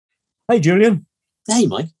Hey, Julian. Hey,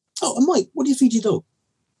 Mike. Oh, and Mike, what do you feed your dog?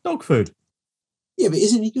 Dog food. Yeah, but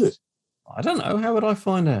isn't he good? I don't know. How would I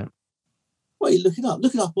find out? Well, you look it up.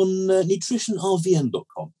 Look it up on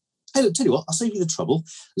nutritionrvn.com. Hey, look, tell you what, I'll save you the trouble.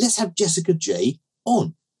 Let's have Jessica J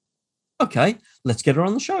on. Okay, let's get her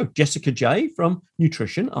on the show. Jessica J from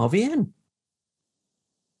Nutrition RVN.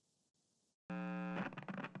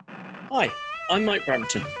 Hi, I'm Mike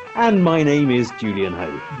Brampton. And my name is Julian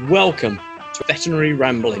Ho. Welcome to Veterinary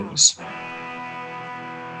Ramblings.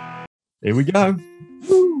 Here we go.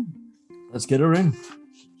 Woo. Let's get her in.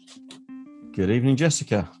 Good evening,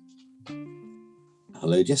 Jessica.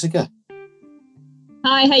 Hello, Jessica.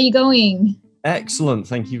 Hi, how you going? Excellent.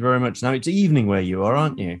 Thank you very much. Now, it's evening where you are,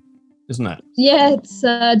 aren't you? Isn't it? Yeah, it's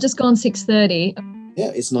just gone 6:30.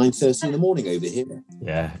 Yeah, it's 9:30 in the morning over here.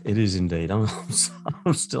 Yeah, it is indeed. I'm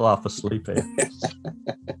still half asleep here.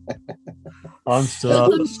 I'm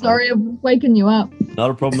sorry, I've waken you up.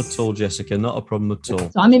 Not a problem at all, Jessica. Not a problem at all.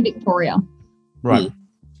 So I'm in Victoria. Right.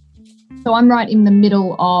 So I'm right in the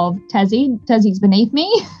middle of Tassie. Tassie's beneath me.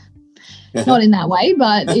 Not in that way,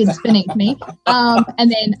 but it's beneath me.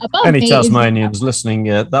 And then above Any me Tasmanians listening,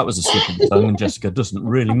 that was a slip of the tongue, and Jessica doesn't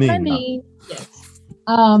really mean that.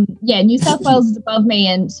 Yes. New South Wales is above me,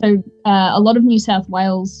 and so a lot of New South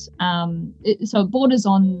Wales, so it borders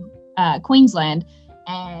on Queensland,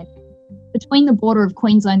 and between the border of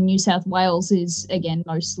Queensland and New South Wales is, again,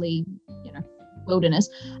 mostly, wilderness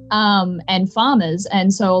and farmers,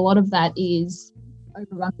 and so a lot of that is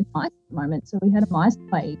overrun with mice at the moment. So we had a mice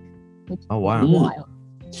plague. Oh, wow. Wild.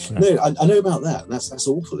 No, I know about that. That's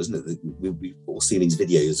awful, isn't it? We've all seen these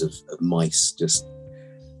videos of mice just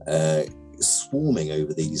swarming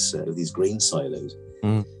over these grain silos.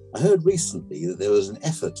 I heard recently that there was an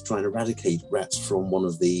effort to try and eradicate rats from one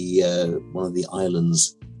of the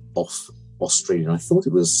islands off Australia. I thought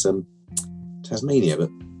it was Tasmania, but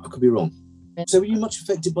I could be wrong. So, were you much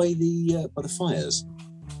affected by the fires?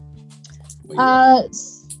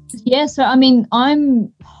 Yeah. So, I mean,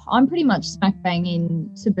 I'm pretty much smack bang in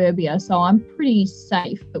suburbia, so I'm pretty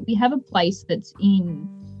safe. But we have a place that's in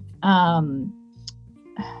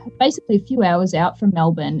basically a few hours out from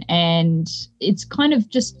Melbourne, and it's kind of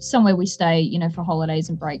just somewhere we stay, for holidays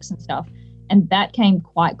and breaks and stuff. And that came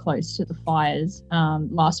quite close to the fires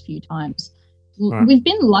last few times. Right. We've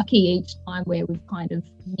been lucky each time where we've kind of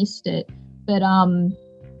missed it. But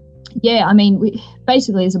yeah, I mean,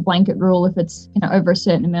 basically as a blanket rule, if it's over a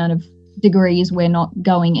certain amount of degrees, we're not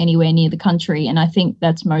going anywhere near the country, and I think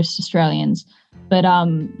that's most Australians. But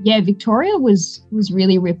yeah, Victoria was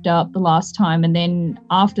really ripped up the last time, and then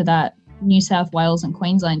after that, New South Wales and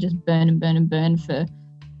Queensland just burn and burn and burn for,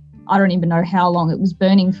 I don't even know how long. It was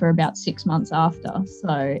burning for about 6 months after.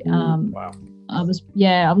 So wow. I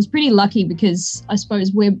was pretty lucky because I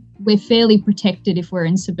suppose we're fairly protected if we're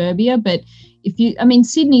in suburbia, but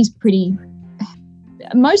Sydney's pretty,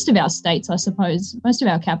 most of our states, I suppose, most of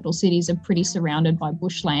our capital cities are pretty surrounded by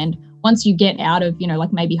bushland. Once you get out of,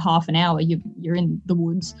 like maybe half an hour, you're in the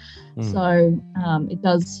woods. So it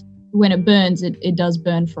does, when it burns, it does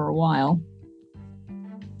burn for a while.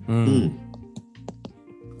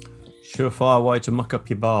 Surefire way to muck up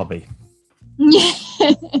your Barbie. Yeah.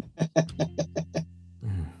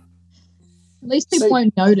 At least people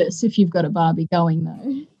won't notice if you've got a Barbie going,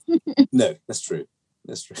 though. No, that's true.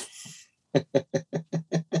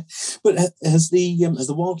 But has the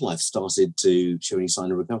wildlife started to show any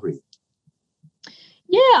sign of recovery?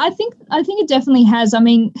 Yeah, I think it definitely has. I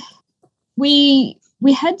mean, we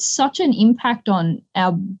had such an impact on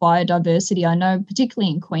our biodiversity. I know,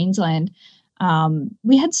 particularly in Queensland,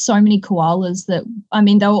 we had so many koalas that,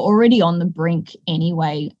 they were already on the brink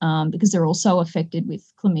anyway, because they're also affected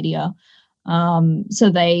with chlamydia. So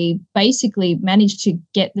they basically managed to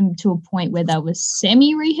get them to a point where they were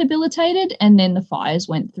semi-rehabilitated, and then the fires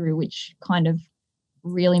went through, which kind of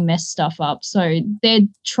really messed stuff up. So they're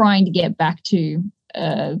trying to get back to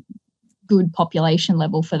a good population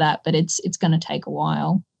level for that, but it's going to take a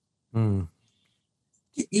while. You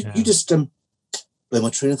just blew my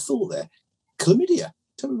train of thought there. Chlamydia.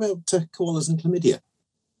 Tell me about koalas and chlamydia.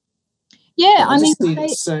 Yeah,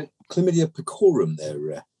 it's chlamydia pecorum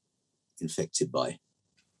they're infected by.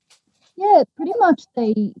 Yeah, pretty much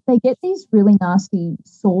they get these really nasty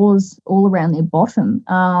sores all around their bottom,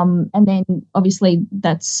 and then obviously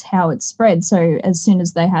that's how it spreads. So as soon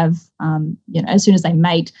as they have, as soon as they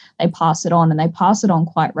mate, they pass it on, and they pass it on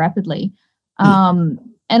quite rapidly. And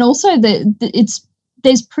also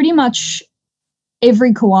there's pretty much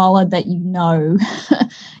every koala that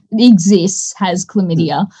exists has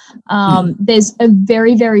chlamydia. There's a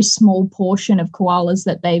very, very small portion of koalas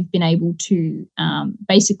that they've been able to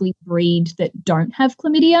basically breed that don't have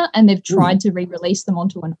chlamydia, and they've tried to re-release them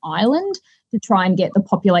onto an island to try and get the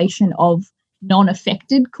population of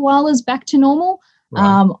non-affected koalas back to normal.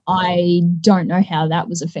 Right. I don't know how that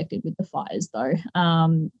was affected with the fires, though.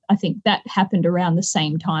 I think that happened around the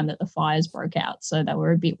same time that the fires broke out, so they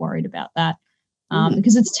were a bit worried about that.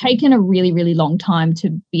 Because it's taken a really, really long time to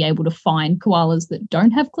be able to find koalas that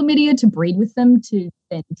don't have chlamydia to breed with them to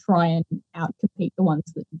then try and outcompete the ones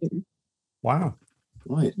that do. Wow.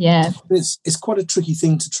 Right. Yeah. It's quite a tricky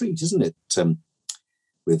thing to treat, isn't it,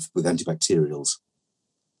 with antibacterials?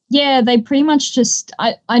 Yeah, they pretty much just,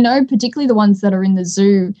 I know particularly the ones that are in the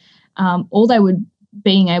zoo, all they were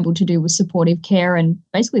being able to do was supportive care and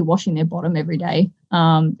basically washing their bottom every day.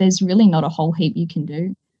 There's really not a whole heap you can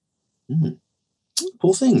do.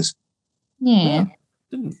 Poor things. Yeah.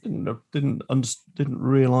 Didn't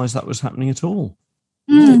realise that was happening at all.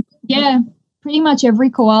 Yeah, pretty much every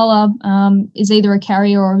koala is either a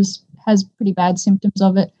carrier or has pretty bad symptoms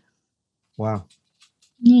of it. Wow.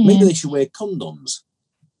 Yeah. Maybe they should wear condoms.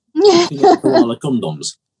 Koala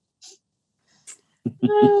condoms.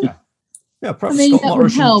 Yeah, perhaps I mean, Scott that Morrison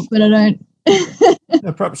would help, but I don't.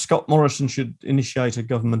 Yeah, perhaps Scott Morrison should initiate a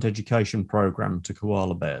government education program to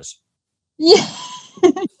koala bears. Yeah.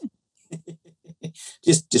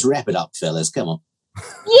 just wrap it up, fellas. Come on.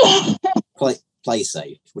 Yeah. Play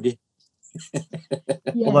safe, would you?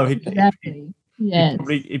 Yeah, Although exactly.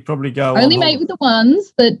 he'd probably go only mate with the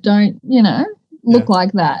ones that don't, look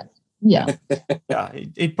like that. Yeah. Yeah,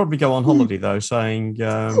 he'd probably go on holiday though, saying,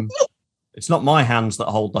 "It's not my hands that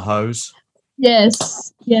hold the hose."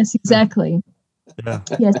 Yes, exactly. Yeah.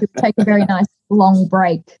 Yes, it would take a very nice long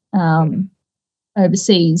break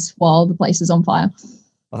overseas while the place is on fire.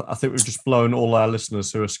 I think we've just blown all our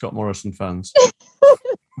listeners who are Scott Morrison fans.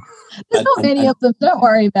 There's not many of them. Don't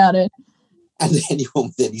worry about it. And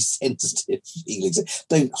anyone with any sensitive feelings,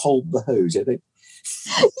 don't hold the hose. I think.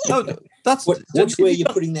 No, that's watch where you're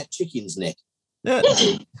putting that chicken's neck. Yeah.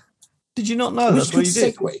 Did you not know that's what he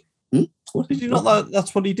did? Did you not know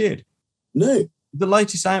that's what he did? No. The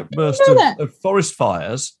latest outburst of forest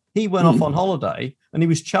fires, he went off on holiday and he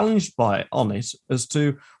was challenged on it as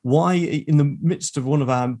to why, in the midst of one of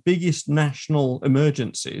our biggest national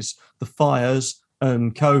emergencies, the fires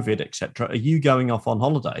and COVID, etc., are you going off on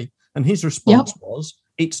holiday? And his response was,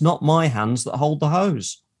 "It's not my hands that hold the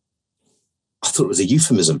hose." I thought it was a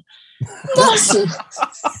euphemism.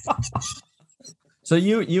 So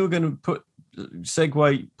you were going to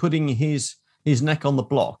segue putting his neck on the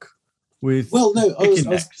block with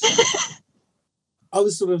I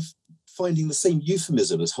was sort of finding the same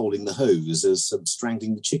euphemism as holding the hose as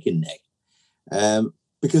strangling the chicken neck,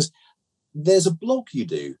 because there's a blog you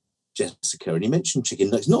do, Jessica, and you mentioned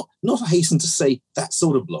chicken necks. Not I hasten to say that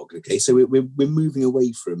sort of blog. Okay, so we're moving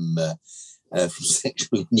away from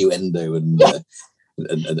sexual innuendo and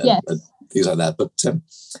things like that. But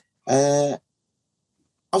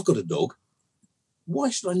I've got a dog. Why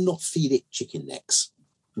should I not feed it chicken necks,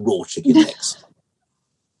 raw chicken necks?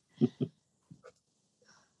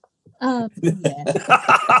 Look,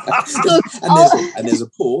 and there's a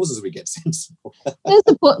pause as we get sensible.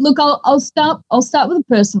 Look, I'll start with a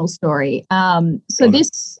personal story. So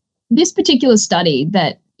this particular study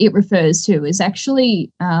that it refers to is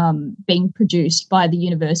actually being produced by the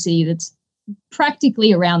university that's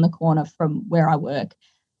practically around the corner from where I work.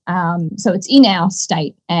 So it's in our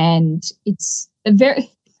state, and it's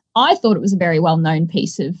I thought it was a very well-known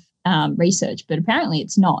piece of research, but apparently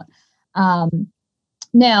it's not.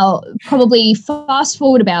 Now, probably fast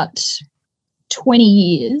forward about 20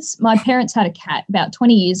 years, my parents had a cat about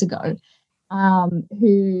 20 years ago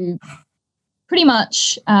who pretty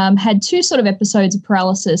much had two sort of episodes of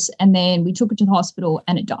paralysis, and then we took it to the hospital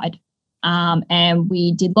and it died. And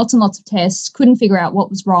we did lots and lots of tests, couldn't figure out what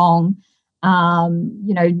was wrong.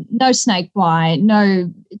 No snake bite,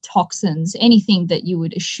 no toxins, anything that you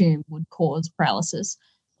would assume would cause paralysis.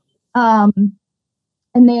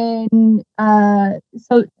 And then,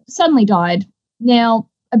 so suddenly died. Now,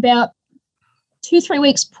 about 2-3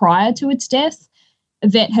 weeks prior to its death, a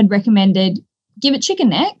vet had recommended give it chicken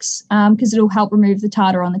necks because it'll help remove the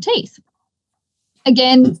tartar on the teeth.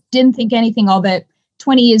 Again, didn't think anything of it.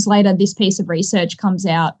 20 years later, this piece of research comes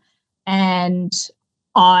out, and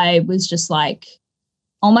I was just like,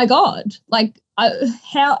 oh my God, like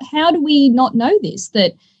how do we not know this?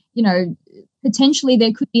 That, potentially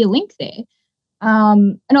there could be a link there.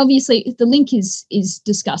 And obviously the link is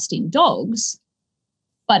discussed in dogs,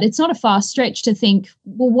 but it's not a far stretch to think,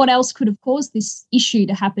 well, what else could have caused this issue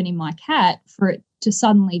to happen in my cat for it to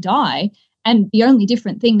suddenly die. And the only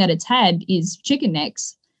different thing that it's had is chicken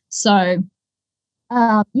necks. So,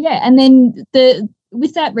 and then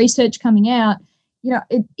with that research coming out,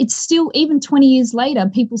 it's still, even 20 years later,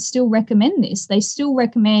 people still recommend this. They still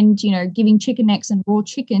recommend, giving chicken necks and raw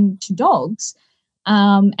chicken to dogs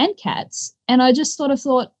and cats. And I just sort of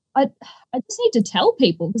thought, I just need to tell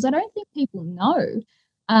people, because I don't think people know.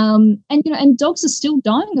 And dogs are still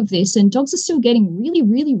dying of this, and dogs are still getting really,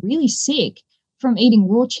 really, really sick from eating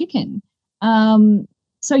raw chicken.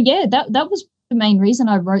 So yeah, that was the main reason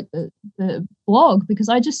I wrote the blog, because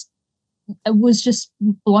I was just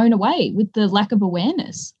blown away with the lack of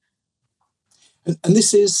awareness. And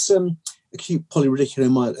this is acute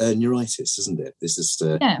polyradiculoneuritis, isn't it? This is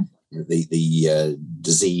the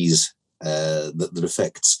disease that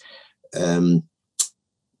affects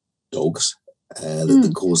dogs,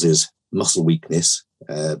 that causes muscle weakness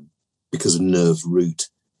because of nerve root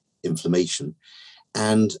inflammation.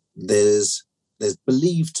 And there's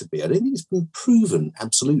believed to be, I don't think it's been proven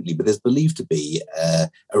absolutely, but there's believed to be a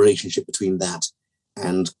relationship between that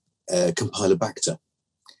and Campylobacter.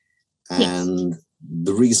 And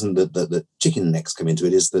the reason that chicken necks come into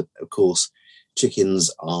it is that, of course, chickens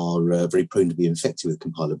are very prone to be infected with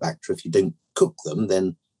Campylobacter. If you don't cook them,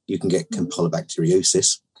 then you can get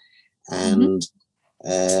Campylobacteriosis. And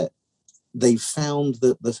they've found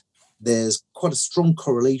that there's quite a strong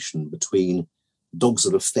correlation between dogs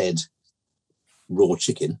that are fed raw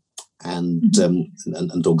chicken and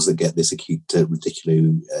dogs that get this acute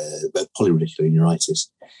polyradiculoneuritis.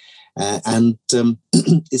 And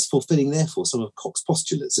it's fulfilling, therefore, some of Koch's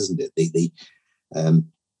postulates, isn't it?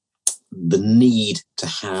 The need to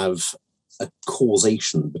have a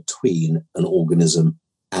causation between an organism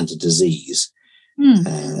and a disease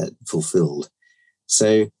fulfilled.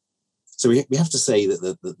 So we have to say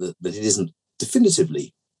that it isn't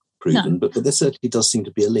definitively proven, but there certainly does seem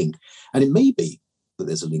to be a link. And it may be that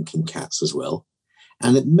there's a link in cats as well.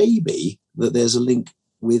 And it may be that there's a link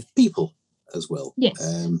with people as well. Yes.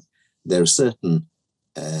 There are certain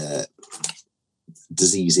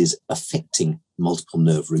diseases affecting multiple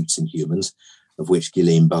nerve roots in humans, of which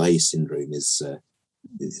Guillain-Barré syndrome is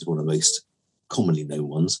one of the most commonly known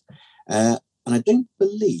ones. And I don't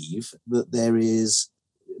believe that there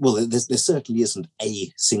certainly isn't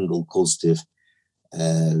a single causative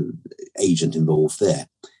agent involved there.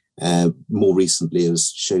 More recently, it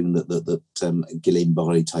was shown that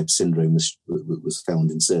Guillain-Barré type syndrome was found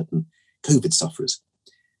in certain COVID sufferers.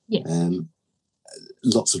 Yes.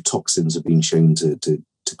 Lots of toxins have been shown to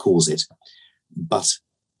cause it, but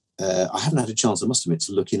I haven't had a chance, I must admit,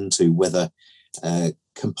 to look into whether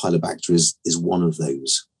Campylobacter is one of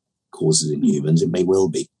those causes in humans. It may well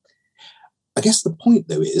be. I guess the point,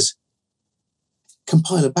 though, is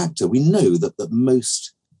Campylobacter, we know that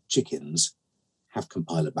most chickens have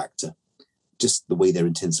Campylobacter. Just the way they're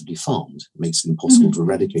intensively farmed makes it impossible to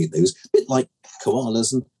eradicate those, a bit like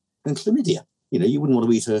koalas and chlamydia. You wouldn't want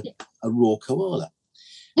to eat a raw koala.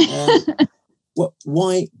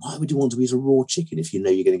 Why would you want to eat a raw chicken if you know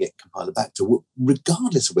you're going to get Campylobacter,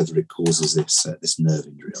 regardless of whether it causes this nerve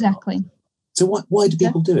injury? Exactly. Or not? So why do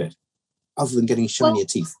people do it, other than getting shinier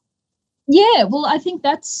teeth? Yeah, well, I think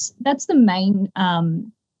that's the main.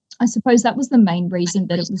 I suppose that was the main reason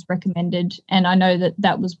that it was recommended, and I know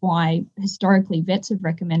that was why historically vets have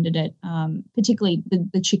recommended it, particularly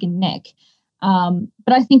the chicken neck.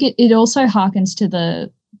 But I think it also harkens to the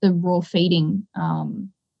raw feeding,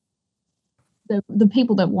 the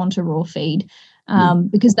people that want to raw feed,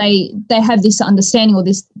 because they have this understanding or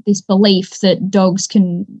this belief that dogs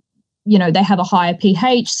can, they have a higher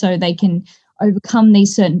pH, so they can overcome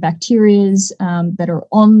these certain bacterias that are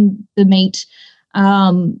on the meat,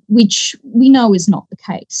 which we know is not the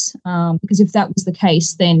case. Because if that was the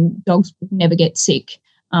case, then dogs would never get sick,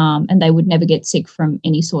 and they would never get sick from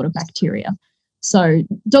any sort of bacteria. So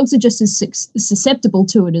dogs are just as susceptible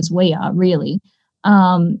to it as we are, really.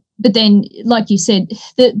 But then, like you said,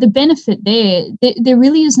 the benefit there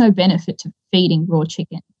really is no benefit to feeding raw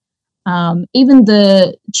chicken. Even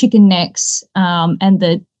the chicken necks and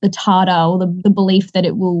the tartar, or the belief that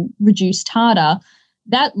it will reduce tartar,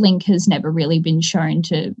 that link has never really been shown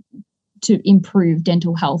to improve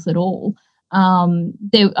dental health at all.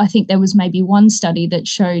 I think there was maybe one study that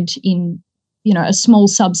showed in a small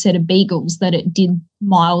subset of beagles that it did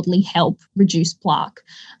mildly help reduce plaque.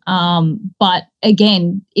 But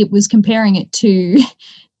again, it was comparing it to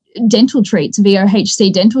dental treats,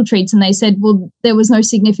 VOHC dental treats, and they said, well, there was no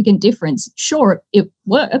significant difference. Sure, it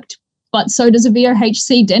worked, but so does a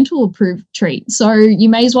VOHC dental approved treat. So you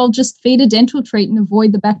may as well just feed a dental treat and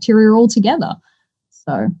avoid the bacteria altogether.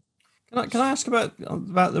 So, can I ask about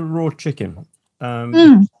the raw chicken?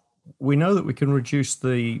 We know that we can reduce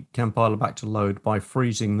the Campylobacter load by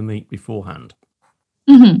freezing the meat beforehand.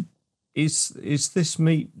 Mm-hmm. Is this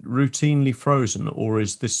meat routinely frozen, or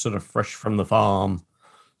is this sort of fresh from the farm,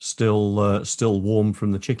 still warm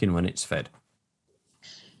from the chicken when it's fed?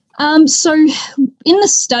 So in the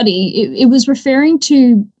study, it was referring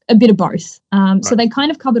to a bit of both. So they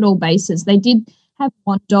kind of covered all bases. They did have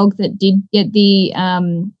one dog that did get the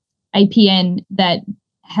APN that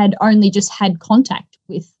had only just had contact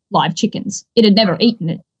with live chickens. It had never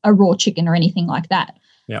eaten a raw chicken or anything like that.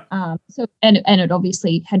 Yeah. So it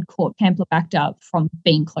obviously had caught Campylobacter from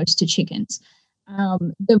being close to chickens.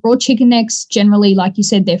 The raw chicken necks generally, like you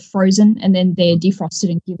said, they're frozen and then they're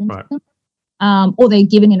defrosted and given to them, or they're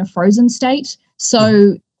given in a frozen state.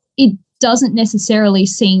 So it doesn't necessarily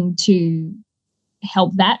seem to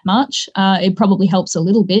help that much. It probably helps a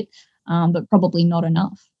little bit, but probably not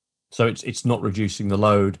enough. So it's not reducing the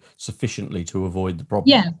load sufficiently to avoid the problem.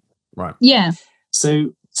 Yeah. Right. Yeah.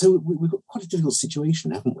 So we've got quite a difficult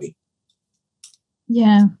situation, haven't we?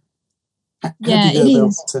 Yeah. How do you go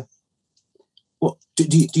about? What do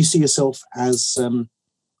you see yourself as? And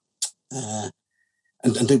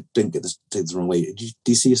don't get this the wrong way. Do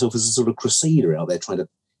you see yourself as a sort of crusader out there trying to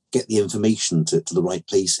get the information to the right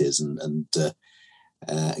places and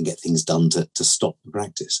get things done to stop the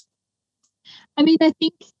practice? I mean, I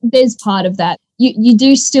think there's part of that. You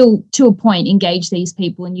do still, to a point, engage these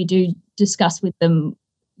people, and you do discuss with them,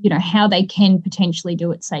 how they can potentially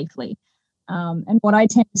do it safely. And what I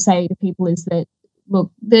tend to say to people is that,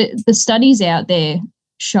 look, the studies out there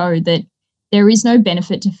show that there is no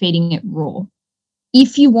benefit to feeding it raw.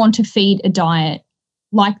 If you want to feed a diet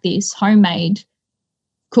like this, homemade,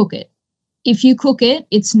 cook it. If you cook it,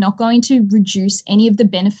 it's not going to reduce any of the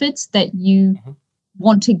benefits that you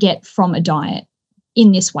want to get from a diet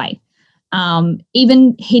in this way.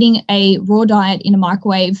 Even heating a raw diet in a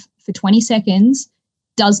microwave for 20 seconds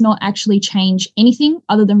does not actually change anything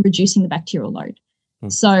other than reducing the bacterial load.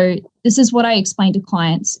 So this is what I explain to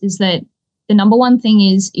clients, is that the number one thing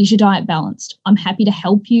is your diet balanced? I'm happy to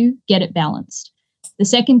help you get it balanced. The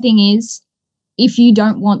second thing is, if you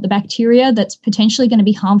don't want the bacteria that's potentially going to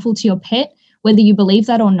be harmful to your pet, whether you believe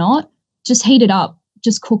that or not, just heat it up.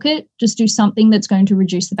 Just cook it, just do something that's going to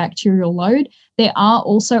reduce the bacterial load. There are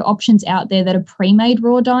also options out there that are pre-made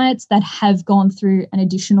raw diets that have gone through an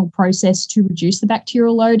additional process to reduce the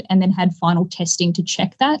bacterial load and then had final testing to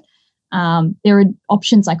check that. There are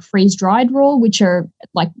options like freeze-dried raw, which are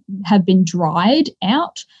have been dried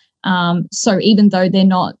out. So even though they're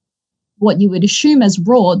not what you would assume as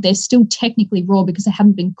raw, they're still technically raw because they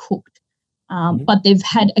haven't been cooked. But they've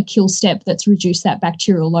had a kill step that's reduced that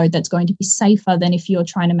bacterial load that's going to be safer than if you're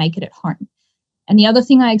trying to make it at home. And the other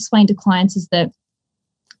thing I explain to clients is that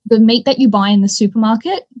the meat that you buy in the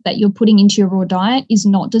supermarket that you're putting into your raw diet is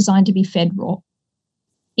not designed to be fed raw.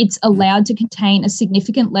 It's allowed to contain a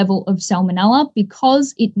significant level of salmonella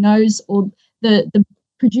because it knows, or the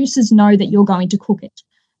producers know, that you're going to cook it.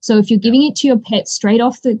 So if you're giving it to your pet straight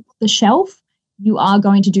off the shelf, you are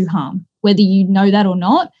going to do harm, whether you know that or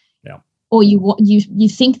not. Or you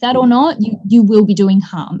think that or not, you will be doing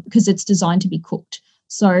harm because it's designed to be cooked.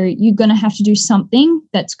 So you're going to have to do something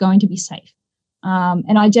that's going to be safe.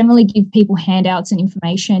 And I generally give people handouts and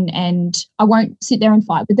information, and I won't sit there and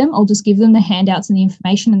fight with them. I'll just give them the handouts and the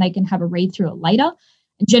information, and they can have a read through it later.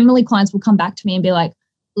 And generally clients will come back to me and be like,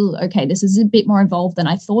 "Ooh, okay, this is a bit more involved than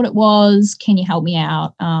I thought it was. Can you help me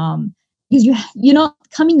out?" Because you're not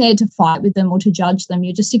coming there to fight with them or to judge them.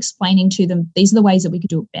 You're just explaining to them, these are the ways that we could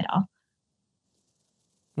do it better.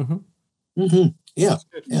 Yeah.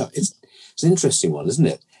 It's an interesting one, isn't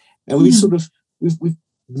it? And we've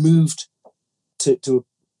moved to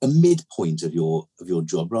a midpoint of your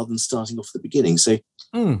job rather than starting off at the beginning. So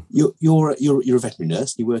you're a veterinary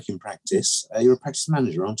nurse. You work in practice. You're a practice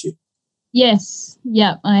manager, aren't you? Yes.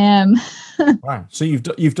 Yeah, I am. Wow. So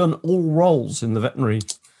you've done all roles in the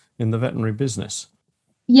veterinary business.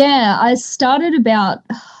 Yeah, I started about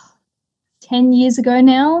 10 years ago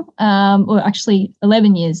now, or actually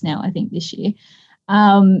 11 years now, I think this year,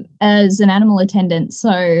 as an animal attendant. So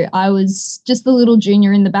I was just the little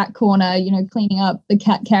junior in the back corner, cleaning up the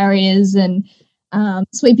cat carriers and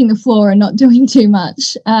sweeping the floor and not doing too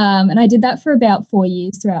much. And I did that for about 4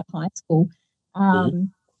 years throughout high school.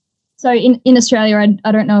 So in Australia,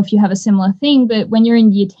 I don't know if you have a similar thing, but when you're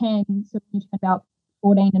in year 10, so when you're about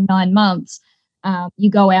 14 and 9 months, you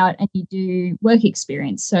go out and you do work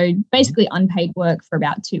experience. So basically unpaid work for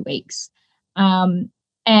about 2 weeks.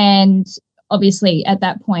 And obviously at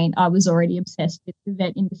that point, I was already obsessed with the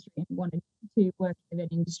vet industry and wanted to work in the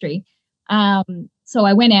vet industry. So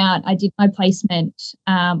I went out, I did my placement.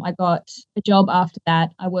 I got a job after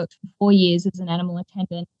that. I worked for 4 years as an animal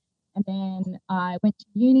attendant. And then I went to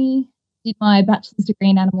uni, did my bachelor's degree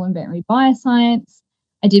in animal and veterinary bioscience.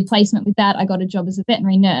 I did placement with that. I got a job as a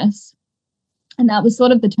veterinary nurse. And that was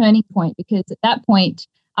sort of the turning point, because at that point,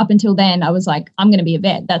 up until then, I was like, I'm going to be a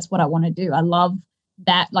vet. That's what I want to do. I love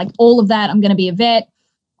that, like all of that. I'm going to be a vet.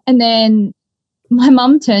 And then my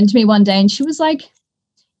mum turned to me one day and she was like,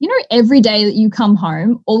 you know, every day that you come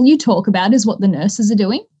home, all you talk about is what the nurses are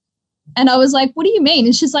doing. And I was like, what do you mean?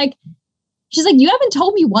 And she's like, you haven't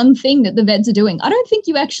told me one thing that the vets are doing. I don't think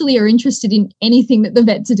you actually are interested in anything that the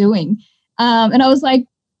vets are doing. And I was like,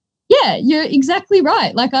 yeah, you're exactly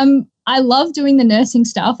right. Like I love doing the nursing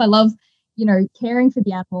stuff. I love, you know, caring for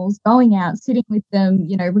the animals, going out, sitting with them,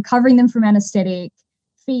 you know, recovering them from anesthetic,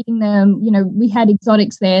 feeding them. You know, we had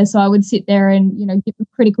exotics there, so I would sit there and, you know, give them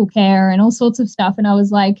critical care and all sorts of stuff. And I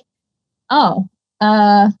was like, oh,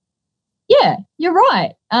 yeah, you're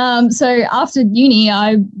right. So after uni,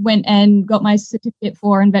 I went and got my certificate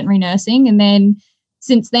in veterinary nursing. And then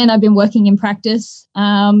since then, I've been working in practice.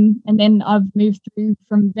 And then I've moved through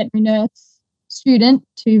from veterinary nurse student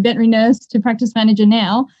to veterinary nurse to practice manager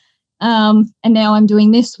now. And now I'm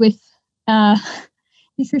doing this with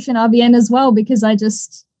nutrition RVN as well, because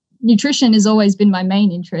nutrition has always been my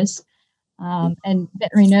main interest. And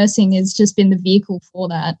veterinary nursing has just been the vehicle for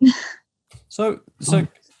that. So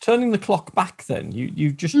turning the clock back then,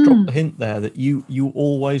 you just dropped the hint there that you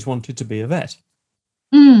always wanted to be a vet.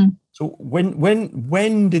 So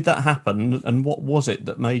when did that happen, and what was it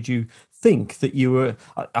that made you think that you were?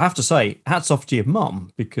 I have to say, hats off to your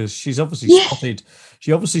mum, because she's obviously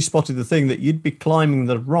spotted the thing that you'd be climbing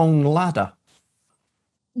the wrong ladder.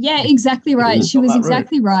 Yeah, exactly right. She was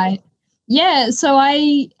exactly right. Yeah, so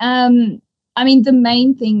I mean, the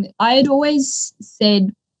main thing, I had always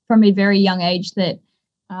said from a very young age that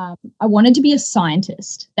I wanted to be a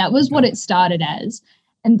scientist. That was what it started as.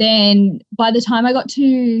 And then by the time I got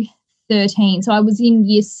to 13, so I was in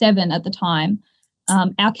year 7 at the time,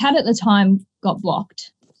 our cat at the time got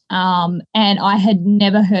blocked. And I had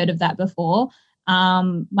never heard of that before.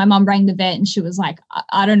 My mum rang the vet and she was like,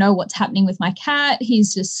 I don't know what's happening with my cat.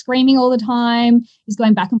 He's just screaming all the time. He's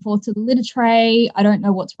going back and forth to the litter tray. I don't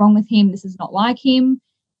know what's wrong with him. This is not like him.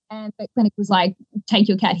 And the clinic was like, take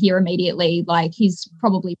your cat here immediately. Like, he's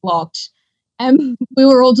probably blocked. And we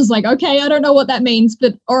were all just like, okay, I don't know what that means,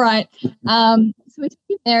 but all right. So we took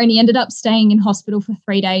him there and he ended up staying in hospital for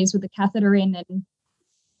 3 days with a catheter in.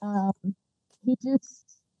 And he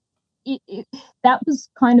just, that was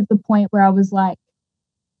kind of the point where I was like,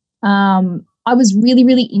 I was really,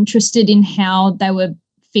 really interested in how they were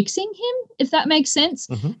fixing him, if that makes sense.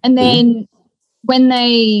 And then when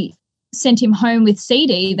they sent him home with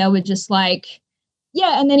CD, they were just like,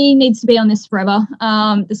 yeah, and then he needs to be on this forever.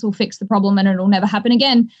 This will fix the problem and it'll never happen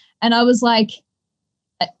again. And I was like,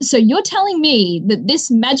 so you're telling me that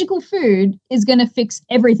this magical food is going to fix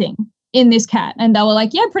everything in this cat? And they were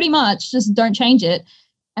like, yeah, pretty much, just don't change it.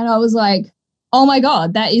 And I was like, oh my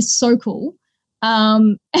God, that is so cool.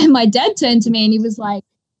 And my dad turned to me and he was like,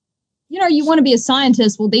 you know, you want to be a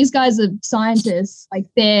scientist. Well, these guys are scientists, like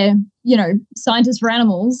they're, you know, scientists for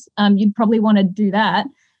animals. You'd probably want to do that.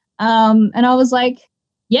 And I was like,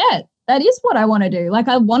 yeah, that is what I want to do. Like,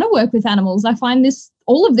 I want to work with animals. I find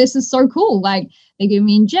all of this is so cool. Like, they're giving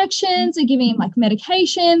me injections, they're giving me like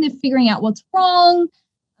medication, they're figuring out what's wrong.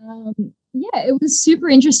 Yeah, it was super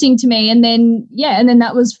interesting to me. And then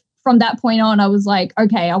that was from that point on, I was like,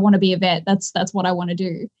 okay, I want to be a vet. That's what I want to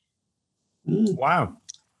do. Wow.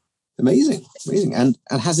 Amazing. And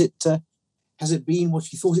has it been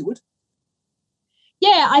what you thought it would?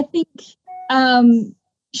 Yeah, I think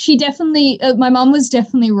she definitely, my mum was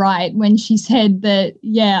definitely right when she said that,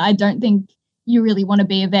 yeah, I don't think you really want to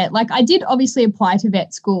be a vet. Like, I did obviously apply to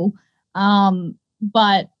vet school,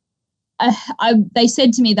 but they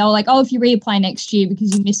said to me, they were like, oh, if you reapply next year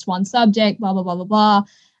because you missed one subject, blah, blah, blah, blah,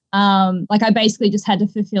 blah. Like, I basically just had to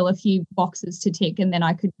fulfill a few boxes to tick and then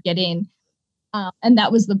I could get in. And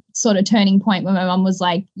that was the sort of turning point where my mum was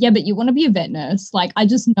like, yeah, but you want to be a vet nurse. Like, I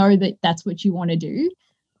just know that that's what you want to do.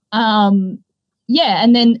 Yeah.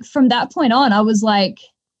 And then from that point on, I was like,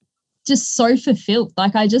 just so fulfilled.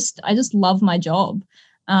 Like, I just love my job.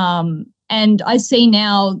 And I see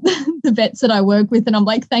now the vets that I work with and I'm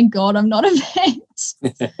like, thank God I'm not a vet.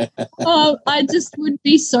 I just would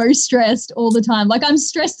be so stressed all the time. Like, I'm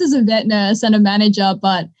stressed as a vet nurse and a manager,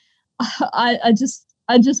 but I just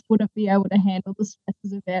wouldn't be able to handle the stress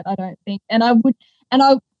as a vet, I don't think. And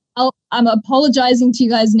I'm apologizing to you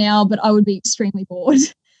guys now, but I would be extremely bored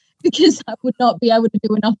because I would not be able to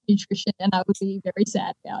do enough nutrition and I would be very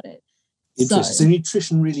sad about it. Interesting. So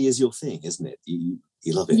nutrition really is your thing, isn't it? You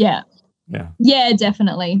love it. Yeah,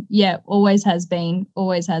 definitely. Yeah, always has been.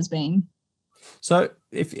 So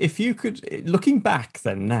if you could, looking back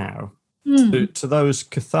then now to those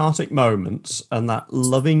cathartic moments and that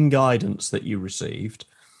loving guidance that you received,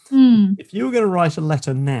 if you were going to write a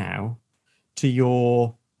letter now to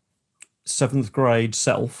your 7th grade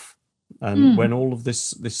self, and when all of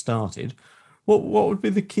this started, what would be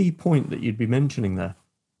the key point that you'd be mentioning there?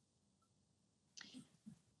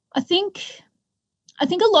 I think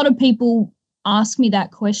a lot of people ask me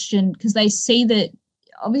that question because they see that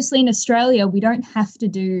obviously in Australia we don't have to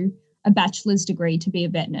do a bachelor's degree to be a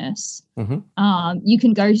vet nurse. You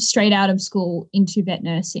can go straight out of school into vet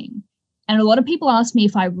nursing. And a lot of people ask me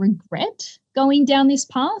if I regret going down this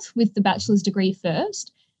path with the bachelor's degree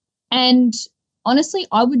first. And honestly,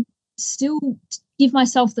 I would still give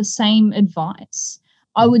myself the same advice.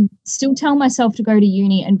 I would still tell myself to go to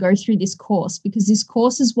uni and go through this course, because this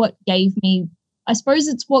course is what gave me, I suppose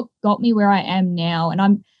it's what got me where I am now.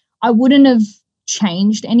 And I wouldn't have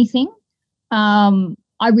changed anything.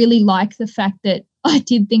 I really like the fact that I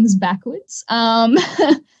did things backwards. And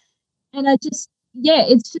I just,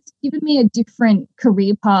 it's just given me a different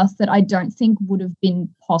career path that I don't think would have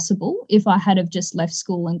been possible if I had have just left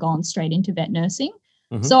school and gone straight into vet nursing.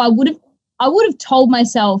 So I would have told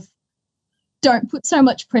myself, don't put so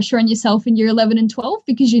much pressure on yourself in year 11 and 12,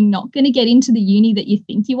 because you're not going to get into the uni that you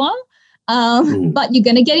think you are. But you're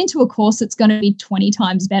going to get into a course that's going to be 20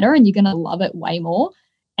 times better, and you're going to love it way more,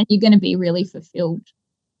 and you're going to be really fulfilled.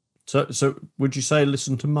 So would you say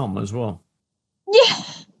listen to mum as well? Yeah.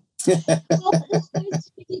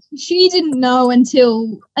 She didn't know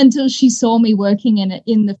until she saw me working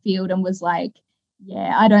in the field and was like,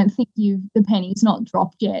 yeah, I don't think the penny's not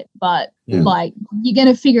dropped yet, but like you're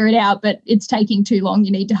going to figure it out, but it's taking too long.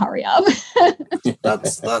 You need to hurry up.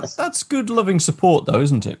 That's good, loving support, though,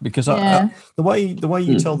 isn't it? Because the way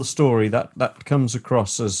you tell the story, that comes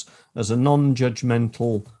across as a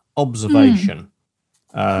non-judgmental observation.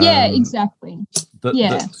 Exactly.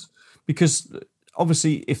 Because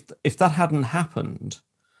obviously, if that hadn't happened,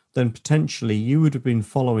 then potentially you would have been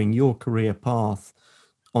following your career path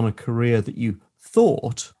on a career that you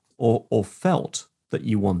thought or felt that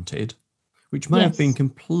you wanted, which may have been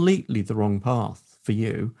completely the wrong path for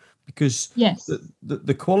you, because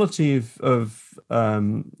the quality of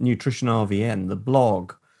Nutrition RVN, the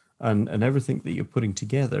blog, and everything that you're putting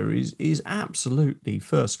together is absolutely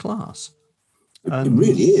first class. It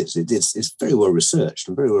really is. It's very well researched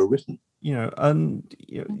and very well written. And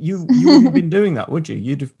you wouldn't have been doing that, would you?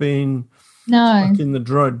 You'd have been stuck in the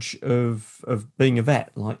drudge of being a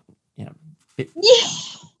vet, like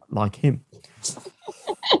like him.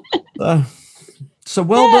 So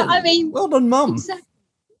well done. I mean, well done, Mum. Exactly.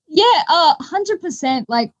 Yeah, 100%.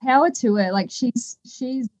 Like, power to her. Like, she's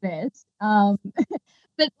best.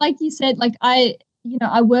 But like you said, like I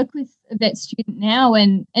work with a vet student now,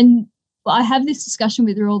 and I have this discussion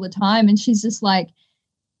with her all the time, and she's just like,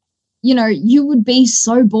 you would be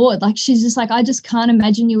so bored. Like, she's just like, I just can't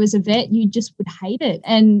imagine you as a vet. You just would hate it.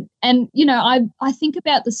 And I think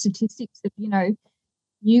about the statistics of,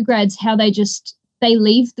 new grads, how they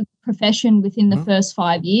leave the profession within the first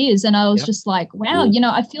 5 years. And I was just like, wow,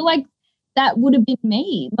 I feel like that would have been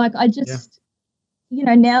me. Like, I just,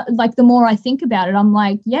 now, like, the more I think about it, I'm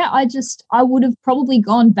like, I would have probably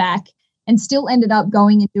gone back and still ended up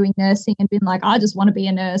going and doing nursing and been like, I just want to be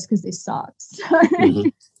a nurse because this sucks.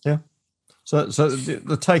 So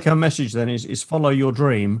the take-home message then is follow your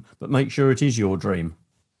dream, but make sure it is your dream.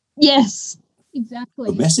 Yes, exactly.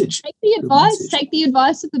 Good message. Take the advice. Take the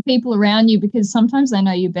advice of the people around you, because sometimes they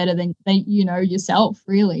know you better than you know yourself,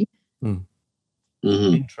 really.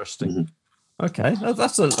 Interesting. Okay,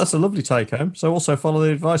 that's a lovely take-home. So also follow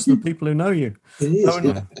the advice of the people who know you. It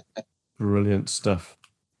is. Brilliant stuff.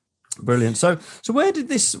 Brilliant. So where did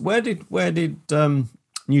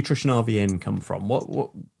Nutrition RVN come from?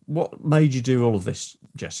 What made you do all of this,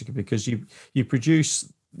 Jessica? Because you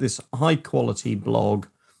produce this high quality blog,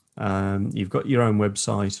 you've got your own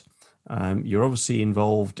website, you're obviously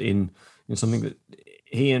involved in something that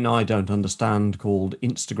he and I don't understand, called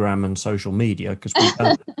Instagram and social media, because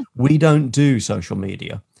we don't do social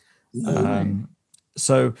media.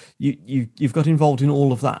 So you've got involved in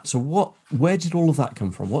all of that. So where did all of that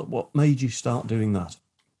come from? What made you start doing that?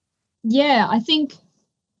 Yeah, I think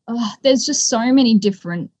there's just so many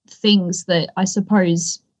different things that I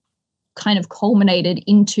suppose kind of culminated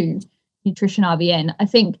into Nutrition RVN. I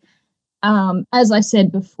think, as I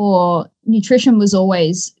said before, nutrition was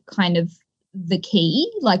always kind of the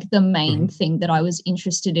key, like the main thing that I was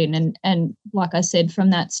interested in. And like I said, from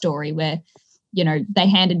that story where, they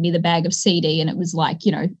handed me the bag of CD and it was like,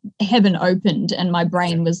 heaven opened and my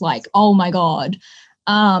brain was like, oh my God.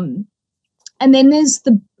 And then there's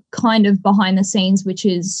the kind of behind the scenes, which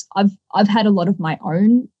is I've had a lot of my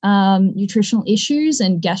own nutritional issues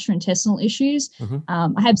and gastrointestinal issues. I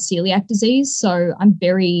have celiac disease, so I'm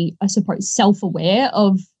very, I suppose, self-aware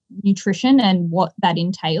of nutrition and what that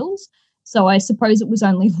entails. So I suppose it was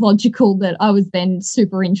only logical that I was then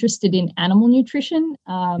super interested in animal nutrition,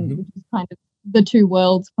 which is kind of the two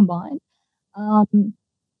worlds combined. And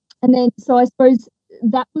then, so I suppose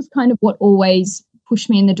that was kind of what always pushed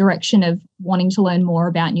me in the direction of wanting to learn more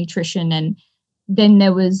about nutrition. And then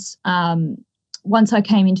there was, once I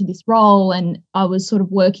came into this role and I was sort of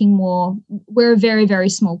working more, we're a very, very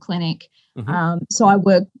small clinic. So I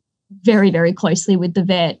work very, very closely with the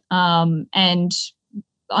vet, and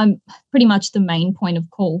I'm pretty much the main point of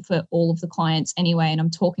call for all of the clients anyway, and I'm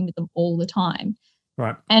talking with them all the time.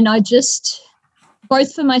 Right. And I just,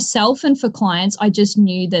 both for myself and for clients, I just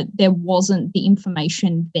knew that there wasn't the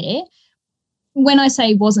information there. When I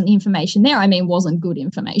say wasn't the information there, I mean wasn't good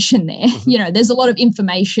information there. There's a lot of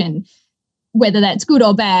information, whether that's good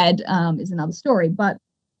or bad is another story. But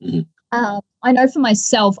I know for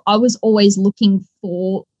myself, I was always looking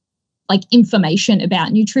for like information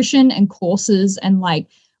about nutrition and courses and like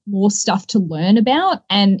more stuff to learn about.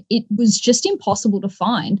 And it was just impossible to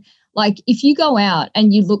find. Like if you go out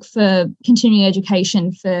and you look for continuing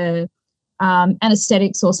education for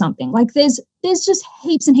anesthetics or something, like there's just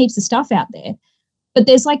heaps and heaps of stuff out there, but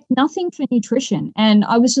there's like nothing for nutrition. And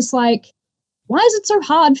I was just like, why is it so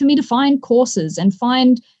hard for me to find courses and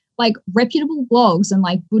find like reputable blogs and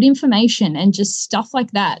like good information and just stuff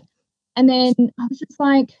like that? And then I was just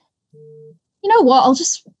like, you know what, I'll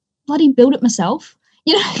just bloody build it myself,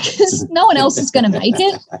 because no one else is going to make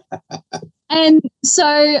it. And so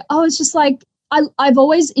I was just like, I've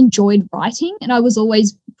always enjoyed writing and I was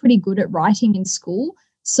always pretty good at writing in school.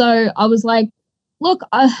 So I was like, look,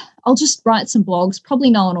 I'll just write some blogs.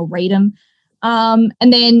 Probably no one will read them. And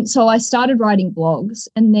then so I started writing blogs,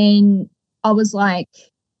 and then I was like,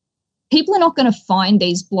 people are not going to find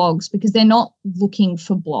these blogs because they're not looking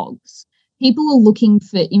for blogs. People are looking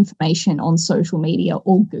for information on social media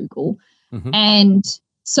or Google. And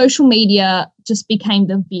social media just became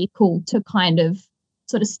the vehicle to kind of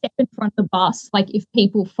sort of step in front of the bus. Like if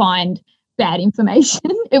people find bad information,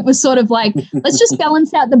 it was sort of like, let's just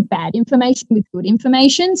balance out the bad information with good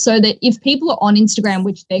information so that if people are on Instagram,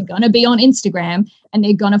 which they're going to be on Instagram, and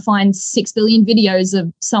they're going to find 6 billion videos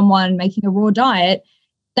of someone making a raw diet,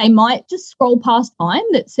 they might just scroll past mine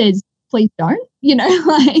that says, please don't,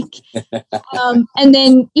 and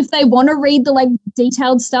then if they want to read the like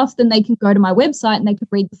detailed stuff, then they can go to my website and they can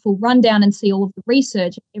read the full rundown and see all of the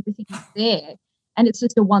research. Everything is there, and it's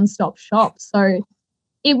just a one-stop shop. So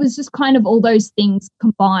it was just kind of all those things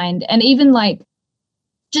combined, and even like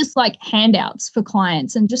just like handouts for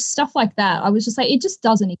clients and just stuff like that. I was just like, it just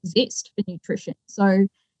doesn't exist for nutrition. So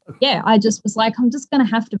yeah, I just was like, I'm just going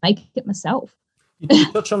to have to make it myself. You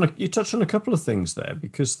touched on a couple of things there,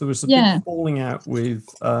 because there was a big falling out with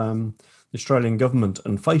the Australian government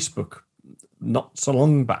and Facebook not so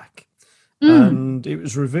long back. And it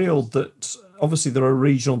was revealed that obviously there are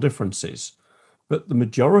regional differences, but the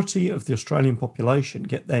majority of the Australian population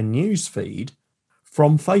get their news feed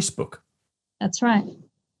from Facebook. That's right.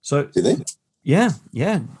 So do they? Yeah.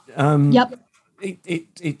 Yep.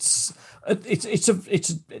 It's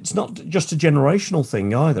not just a generational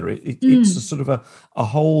thing either. It's a sort of a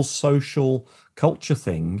whole social culture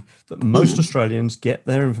thing that most Australians get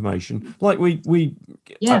their information. Like we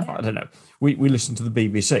I don't know. We listen to the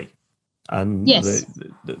BBC, and yes.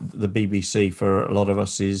 the BBC for a lot of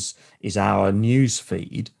us is our news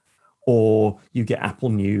feed, or you get Apple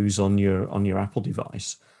News on your Apple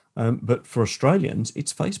device. But for Australians,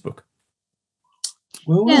 it's Facebook.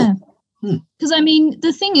 Well, yeah. Because I mean,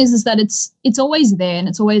 the thing is that it's always there and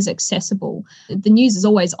it's always accessible. The news is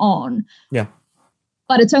always on. Yeah.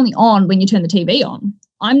 But it's only on when you turn the TV on.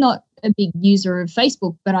 I'm not a big user of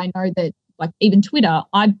Facebook, but I know that like even Twitter,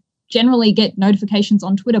 I generally get notifications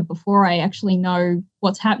on Twitter before I actually know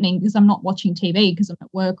what's happening, because I'm not watching TV because I'm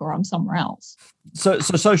at work or I'm somewhere else. So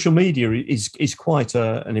social media is quite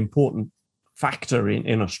an important factor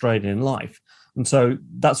in Australian life. And so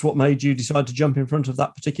that's what made you decide to jump in front of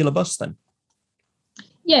that particular bus then?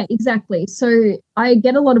 Yeah, exactly. So I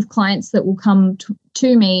get a lot of clients that will come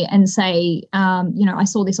to me and say, I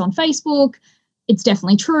saw this on Facebook. It's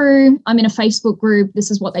definitely true. I'm in a Facebook group. This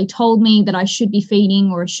is what they told me that I should be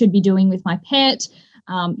feeding or should be doing with my pet.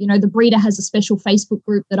 The breeder has a special Facebook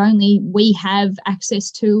group that only we have access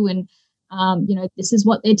to. And, this is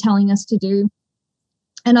what they're telling us to do.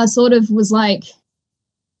 And I sort of was like,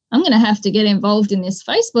 I'm going to have to get involved in this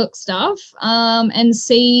Facebook stuff and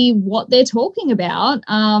see what they're talking about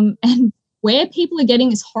and where people are getting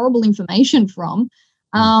this horrible information from,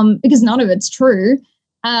 because none of it's true.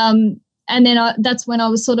 And then that's when I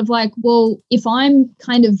was sort of like, well, if I'm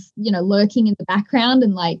kind of, lurking in the background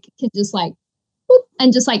and like can just like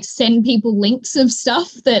and just like send people links of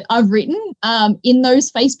stuff that I've written in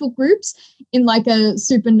those Facebook groups in like a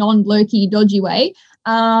super non-lurky, dodgy way,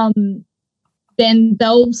 then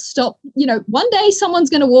they'll stop. One day someone's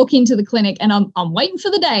going to walk into the clinic, and I'm waiting for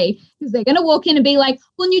the day, because they're going to walk in and be like,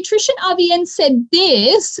 well, Nutrition RVN said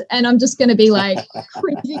this, and I'm just going to be like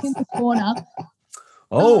cringing in the corner.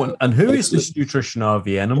 Oh, and who is this Nutrition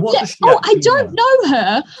RVN, and what does she I don't know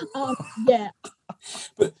her. Yeah.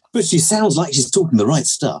 But she sounds like she's talking the right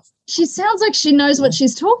stuff. She sounds like she knows what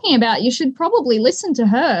she's talking about. You should probably listen to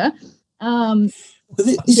her. But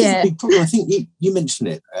this is a big problem. I think you mentioned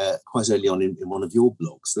it quite early on in one of your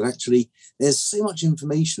blogs, that actually there's so much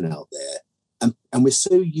information out there, and we're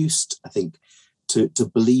so used, I think, to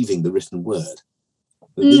believing the written word.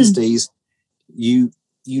 But these days, you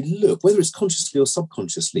look, whether it's consciously or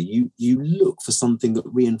subconsciously, you look for something that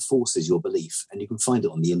reinforces your belief, and you can find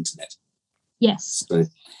it on the internet. Yes. So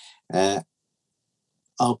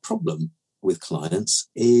our problem with clients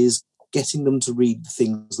is getting them to read the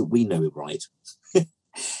things that we know are right.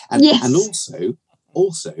 And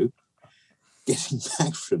also getting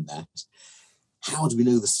back from that, how do we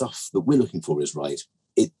know the stuff that we're looking for is right?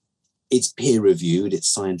 It's peer reviewed, it's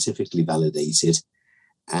scientifically validated,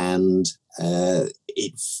 and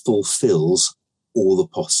it fulfills all the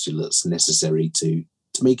postulates necessary to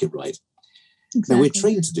make it right. Exactly. Now, we're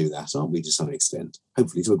trained to do that, aren't we, to some extent?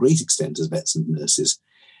 Hopefully to a great extent as vets and nurses.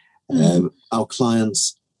 Our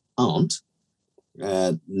clients aren't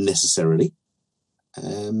necessarily,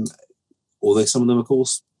 although some of them, of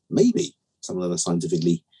course, maybe. Some of them are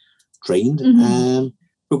scientifically trained,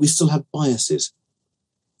 but we still have biases.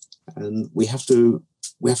 And we have to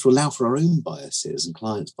allow for our own biases and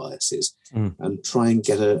clients' biases and try and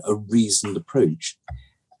get a reasoned approach.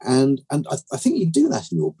 And I think you do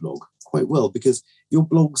that in your blog quite well, because your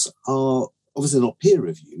blogs are obviously not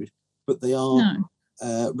peer-reviewed, but they are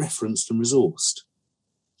referenced and resourced.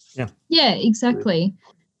 Yeah, exactly.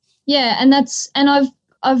 Yeah, and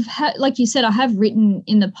I've had, like you said, I have written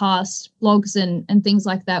in the past blogs and things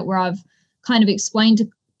like that, where I've kind of explained to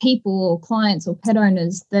people or clients or pet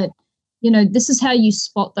owners that, this is how you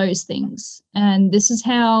spot those things, and this is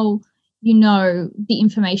how the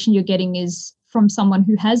information you're getting is from someone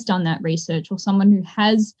who has done that research, or someone who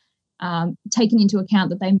has taken into account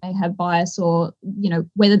that they may have bias, or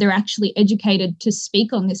whether they're actually educated to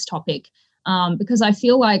speak on this topic. Because I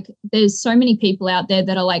feel like there's so many people out there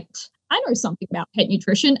that are like, I know something about pet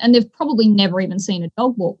nutrition, and they've probably never even seen a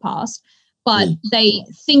dog walk past, but they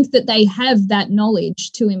think that they have that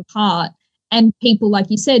knowledge to impart. And people, like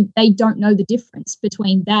you said, they don't know the difference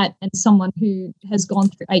between that and someone who has gone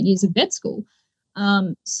through 8 years of vet school.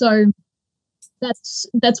 So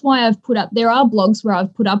that's why I've put up, there are blogs where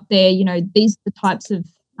I've put up there, these are the types of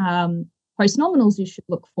post-nominals you should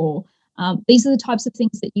look for. These are the types of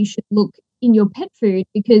things that you should look in your pet food,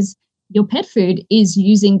 because your pet food is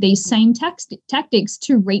using these same tactics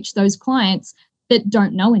to reach those clients that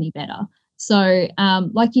don't know any better. So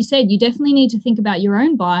like you said, you definitely need to think about your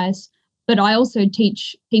own bias, but I also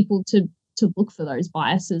teach people to look for those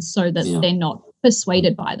biases so that they're not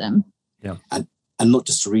persuaded by them. Yeah. And not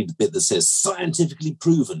just to read the bit that says scientifically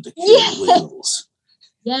proven to kill whales.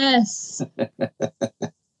 Yes.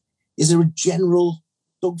 Is there a general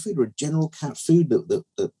dog food or a general cat food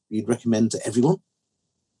that you'd recommend to everyone?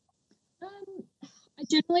 I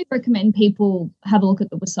generally recommend people have a look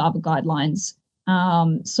at the WASABA guidelines.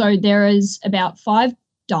 So there is about 5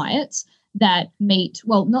 diets that meet,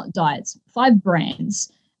 well, not diets, 5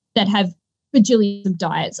 brands that have bajillions of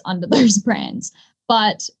diets under those brands,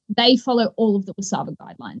 but they follow all of the WASABA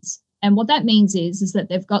guidelines. And what that means is that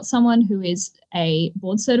they've got someone who is a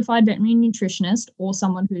board-certified veterinary nutritionist, or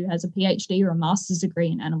someone who has a PhD or a master's degree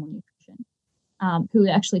in animal nutrition, who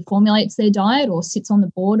actually formulates their diet or sits on the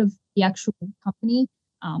board of the actual company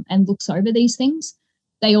and looks over these things.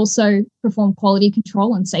 They also perform quality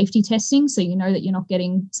control and safety testing, so you know that you're not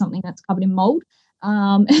getting something that's covered in mold.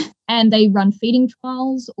 And they run feeding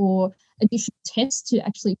trials or additional tests to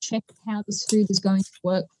actually check how this food is going to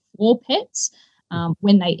work for pets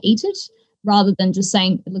when they eat it, rather than just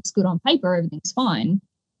saying it looks good on paper, everything's fine.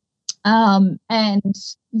 And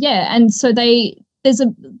so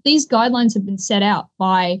these guidelines have been set out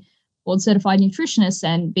by board-certified nutritionists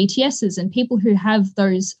and BTSs and people who have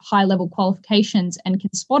those high-level qualifications and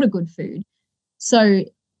can spot a good food. So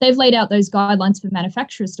they've laid out those guidelines for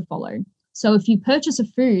manufacturers to follow. So if you purchase a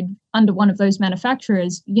food under one of those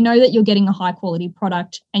manufacturers, you know that you're getting a high quality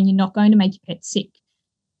product and you're not going to make your pet sick.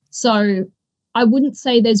 So I wouldn't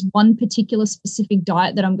say there's one particular specific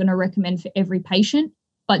diet that I'm going to recommend for every patient,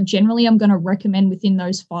 but generally I'm going to recommend within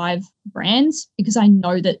those 5 brands because I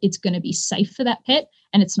know that it's going to be safe for that pet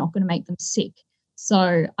and it's not going to make them sick.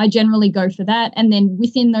 So I generally go for that. And then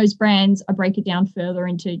within those brands, I break it down further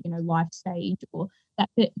into, life stage or that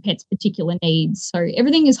pet's particular needs. So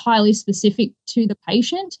everything is highly specific to the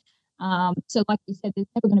patient. So like you said, there's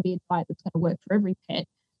never going to be a diet that's going to work for every pet.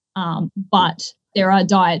 But there are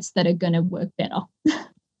diets that are going to work better.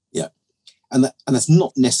 Yeah. And that's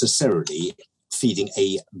not necessarily feeding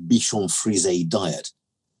a bichon frisé diet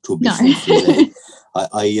to a bichon frisé.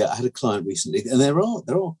 I had a client recently, and there are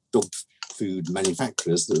dog food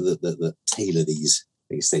manufacturers that tailor these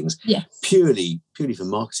things purely for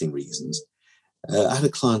marketing reasons. I had a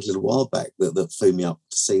client a little while back that phoned me up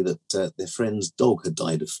to say that their friend's dog had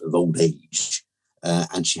died of old age,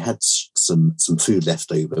 and she had some food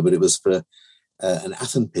left over, but it was for an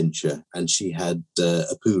Affenpinscher, and she had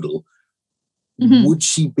a poodle. Mm-hmm. Would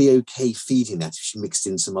she be okay feeding that if she mixed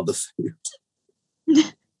in some other food?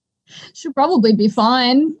 She'll probably be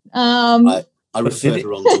fine. I referred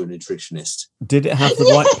her on to a nutritionist. Did it have the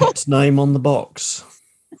right pet's name on the box?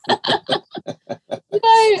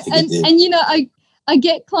 I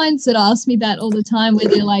get clients that ask me that all the time where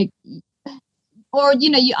they're like, or,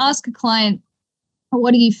 you ask a client,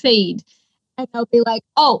 what do you feed? And they'll be like,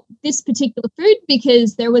 oh, this particular food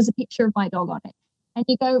because there was a picture of my dog on it. And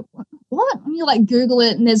you go, what? And you Google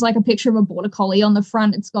it and there's a picture of a border collie on the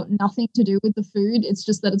front. It's got nothing to do with the food. It's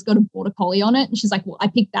just that it's got a border collie on it. And she's like, well, I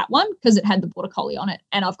picked that one because it had the border collie on it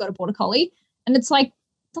and I've got a border collie. And it's it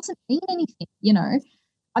doesn't mean anything,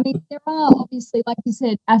 I mean, there are obviously, like you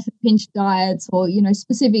said, Affenpinscher diets or,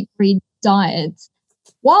 specific breed diets.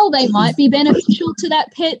 While they might be beneficial to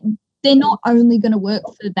that pet, they're not only going to work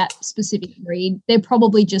for that specific breed. They're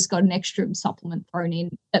probably just got an extra supplement thrown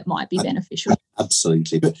in that might be beneficial.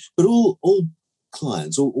 Absolutely. But all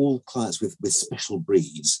clients, all clients with special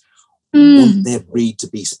breeds want their breed to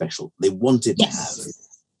be special. They want it to have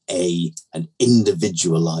an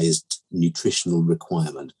individualized nutritional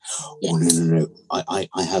requirement. Yes. Oh, no.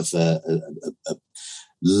 I have a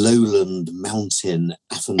lowland mountain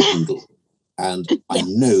Affenpoodle, and I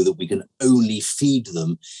know that we can only feed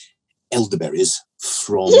them elderberries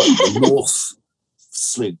from the north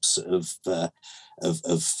slopes of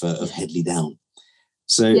Headley Down.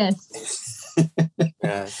 So, and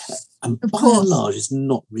by and large, it's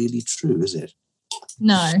not really true, is it?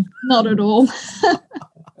 No, not at all.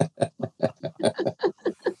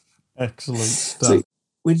 Excellent stuff. So,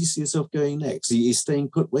 where do you see yourself going next? Are you staying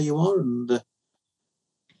put where you are? And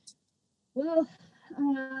well,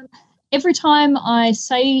 every time I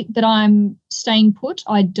say that I'm staying put,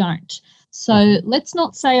 I don't. So let's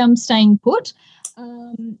not say I'm staying put,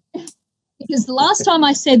 because the last time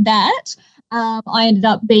I said that, I ended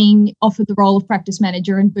up being offered the role of practice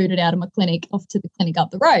manager and booted out of my clinic off to the clinic up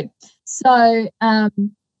the road. So I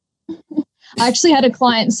actually had a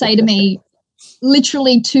client say to me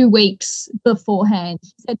literally 2 weeks beforehand,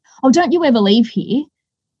 she said, oh, don't you ever leave here.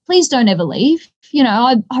 Please don't ever leave.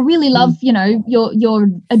 I really love, your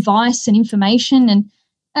advice and information. And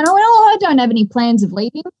I went, oh, I don't have any plans of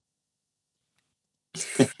leaving.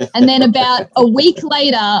 And then about a week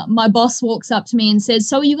later, my boss walks up to me and says,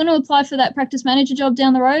 so are you going to apply for that practice manager job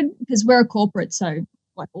down the road? Because we're a corporate, so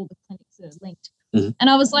all the clinics are linked. Mm-hmm. And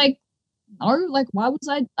I was like, no, why was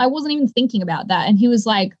I wasn't even thinking about that. And he was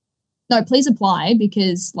like, no, please apply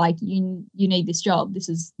because you need this job. This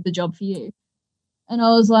is the job for you. And I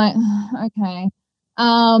was like, okay.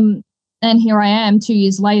 And here I am 2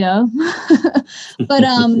 years later. But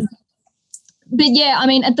yeah, I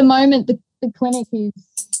mean, at the moment, the clinic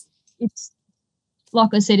it's like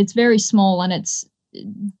I said, it's very small and it's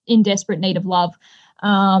in desperate need of love.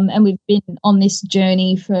 And we've been on this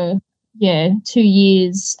journey for 2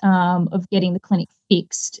 years of getting the clinic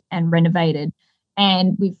fixed and renovated.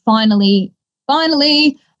 And we've finally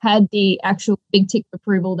had the actual big tick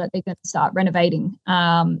approval that they're going to start renovating.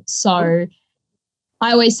 So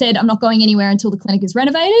I always said I'm not going anywhere until the clinic is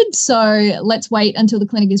renovated. So let's wait until the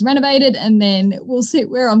clinic is renovated and then we'll see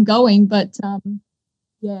where I'm going. But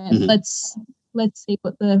let's see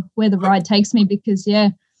where the ride takes me because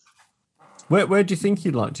Where do you think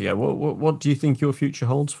you'd like to go? What do you think your future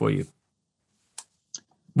holds for you?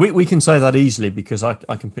 We can say that easily because I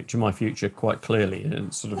can picture my future quite clearly.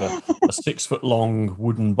 It's sort of a 6 foot long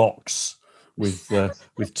wooden box with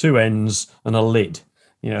 2 ends and a lid.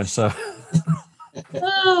 So.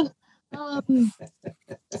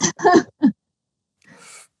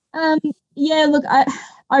 Um, yeah, look,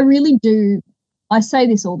 I really do. I say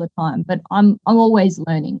this all the time, but I'm always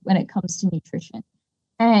learning when it comes to nutrition.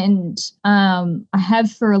 And I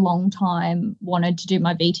have for a long time wanted to do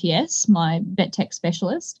my VTS, my vet tech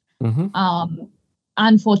specialist. Mm-hmm.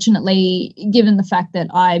 Unfortunately, given the fact that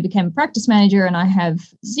I became a practice manager and I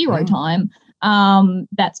have zero time,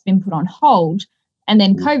 that's been put on hold. And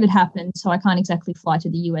then COVID happened, so I can't exactly fly to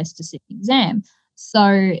the US to sit the exam.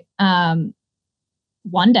 So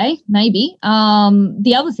one day, maybe.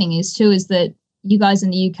 The other thing is that you guys in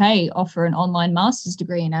the UK offer an online master's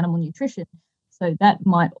degree in animal nutrition. So that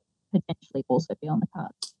might potentially also be on the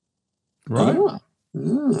cards. Right.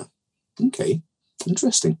 Okay.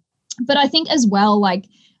 Interesting. But I think as well, like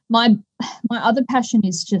my other passion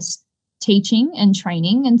is just teaching and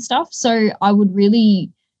training and stuff. So I would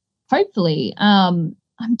really, hopefully, I'm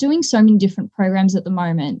doing so many different programs at the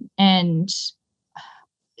moment, and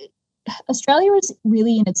Australia is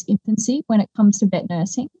really in its infancy when it comes to vet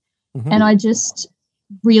nursing. Mm-hmm. And I just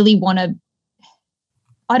really want to,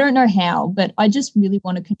 I don't know how, but I just really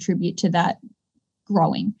want to contribute to that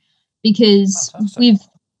growing, because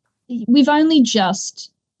we've only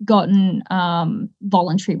just gotten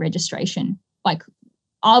voluntary registration. Like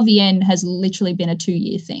RVN has literally been a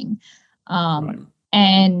 2-year thing. Right.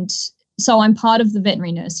 And so I'm part of the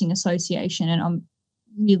Veterinary Nursing Association, and I'm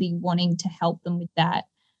really wanting to help them with that.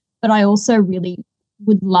 But I also really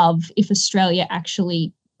would love if Australia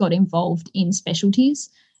actually got involved in specialties,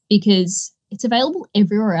 because it's available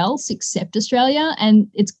everywhere else except Australia. And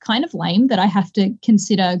it's kind of lame that I have to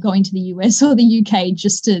consider going to the US or the UK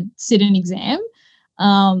just to sit an exam,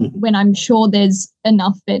 when I'm sure there's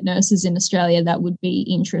enough vet nurses in Australia that would be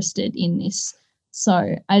interested in this.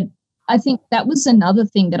 So I think that was another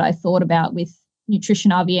thing that I thought about with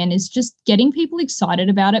Nutrition RVN, is just getting people excited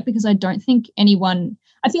about it, because I don't think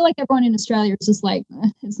I feel like everyone in Australia is just like,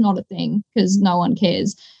 it's not a thing because no one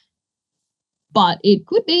cares. But it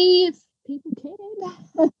could be if people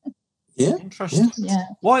cared. Yeah. Interesting. Yeah.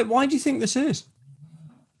 Why do you think this is?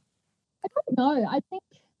 I don't know.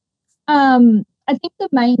 I think the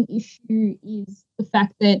main issue is the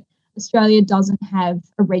fact that Australia doesn't have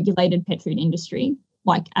a regulated pet food industry,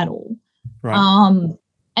 like at all. Right.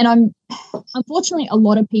 And unfortunately, a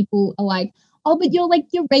lot of people are like, oh, but your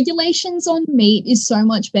regulations on meat is so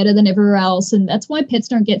much better than everywhere else, and that's why pets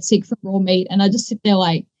don't get sick from raw meat. And I just sit there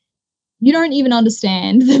like, you don't even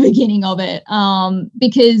understand the beginning of it.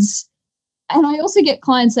 Because, and I also get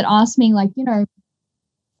clients that ask me, like,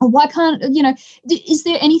 why can't, is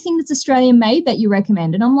there anything that's Australian made that you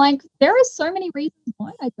recommend? And I'm like, there are so many reasons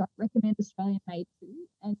why I don't recommend Australian made food.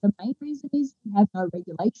 And the main reason is we have no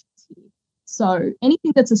regulations here. So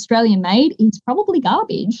anything that's Australian made is probably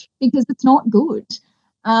garbage because it's not good.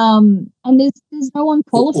 And there's no one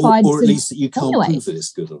qualified or at least that you can't prove that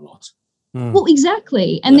it's good or not. Well,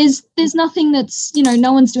 exactly. And there's nothing that's,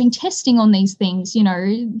 no one's doing testing on these things.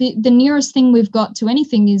 The nearest thing we've got to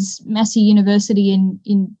anything is Massey University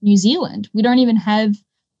in New Zealand. We don't even have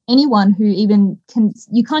anyone who you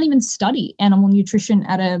can't even study animal nutrition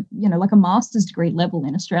at a, like a master's degree level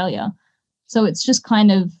in Australia. So it's just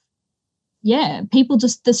kind of, people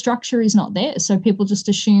just, the structure is not there. So people just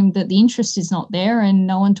assume that the interest is not there and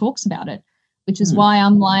no one talks about it, which is why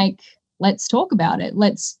I'm like, let's talk about it.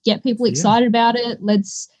 Let's get people excited about it.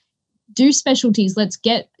 Let's do specialties. Let's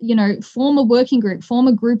get, form a working group, form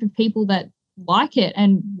a group of people that like it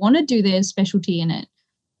and want to do their specialty in it.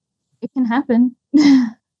 It can happen.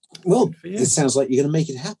 Well, it sounds like you're going to make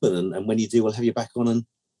it happen. And when you do, we'll have you back on and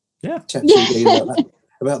chat to you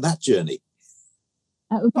about that journey.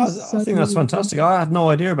 I think that's fantastic. I had no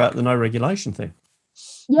idea about the no regulation thing.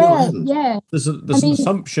 There's an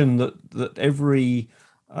assumption that every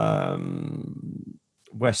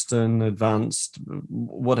Western, advanced,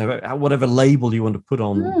 whatever label you want to put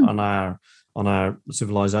on our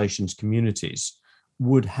civilizations, communities,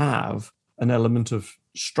 would have an element of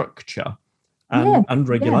structure and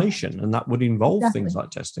regulation, and that would involve things like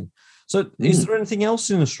testing. So, is there anything else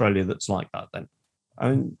in Australia that's like that then? I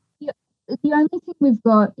mean, the only thing we've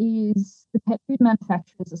got is the Pet Food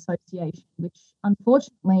Manufacturers Association, which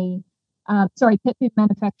unfortunately, Pet Food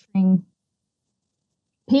Manufacturing,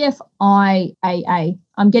 PFIAA.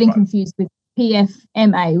 I'm getting confused with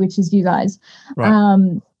PFMA, which is you guys.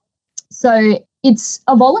 Right. So it's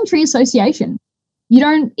a voluntary association. You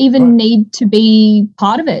don't even need to be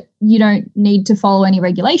part of it. You don't need to follow any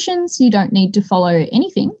regulations. You don't need to follow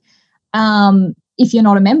anything if you're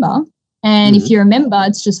not a member. And if you're a member,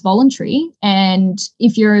 it's just voluntary. And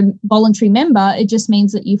if you're a voluntary member, it just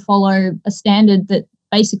means that you follow a standard that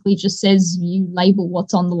basically just says you label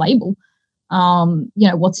what's on the label,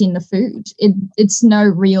 what's in the food. It's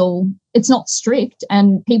not strict,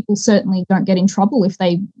 and people certainly don't get in trouble if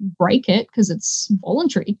they break it because it's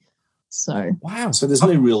voluntary. So wow. So there's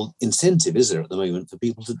no real incentive, is there, at the moment for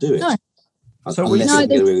people to do it? No. So unless they can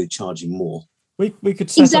get away with charging more. We could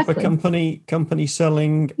set up a company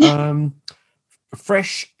selling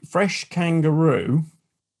fresh kangaroo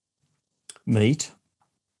meat,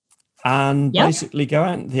 and basically go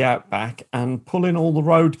out into the outback and pull in all the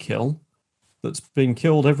roadkill that's been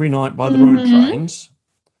killed every night by the road trains,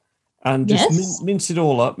 and just mince it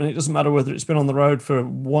all up. And it doesn't matter whether it's been on the road for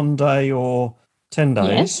 1 day or 10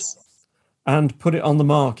 days, and put it on the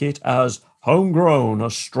market as homegrown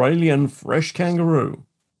Australian fresh kangaroo.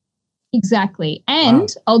 Exactly.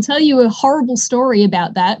 And I'll tell you a horrible story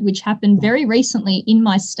about that, which happened very recently in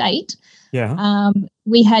my state. Yeah.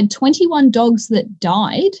 We had 21 dogs that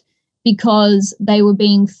died because they were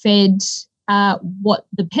being fed what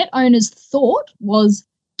the pet owners thought was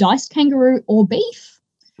diced kangaroo or beef.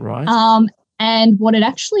 Right. And what it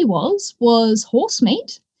actually was horse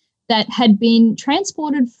meat that had been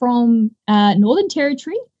transported from Northern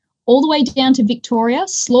Territory all the way down to Victoria,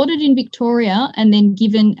 slaughtered in Victoria, and then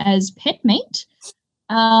given as pet meat.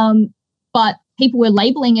 But people were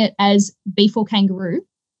labeling it as beef or kangaroo.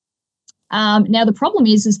 Now, the problem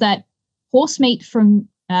is that horse meat from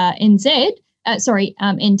NT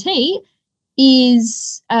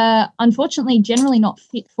is unfortunately generally not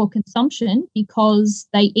fit for consumption because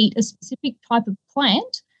they eat a specific type of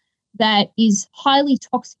plant that is highly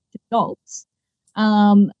toxic to dogs.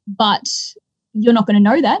 But you're not going to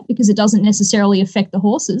know that because it doesn't necessarily affect the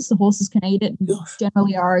horses. The horses can eat it and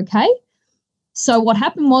generally are okay. So what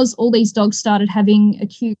happened was all these dogs started having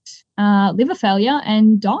acute liver failure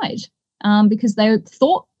and died because they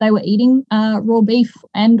thought they were eating raw beef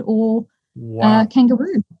and or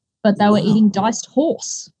kangaroo, but they were eating diced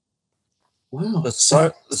horse. Wow. There's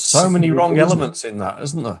so many wrong elements in that,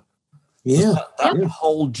 isn't there? Yeah. That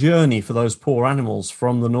whole journey for those poor animals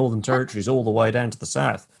from the Northern Territories all the way down to the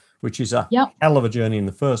south, which is a hell of a journey in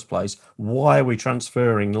the first place. Why are we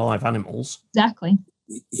transferring live animals? Exactly.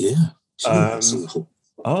 Yeah.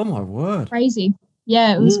 Oh, my word. Crazy.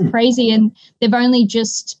 Yeah, it was crazy. And they've only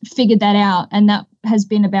just figured that out. And that has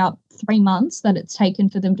been about 3 months that it's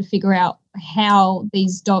taken for them to figure out how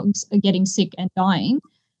these dogs are getting sick and dying.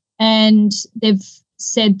 And they've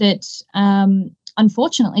said that,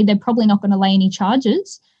 unfortunately, they're probably not going to lay any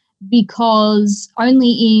charges because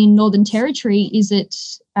only in Northern Territory is it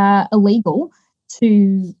illegal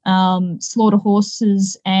to slaughter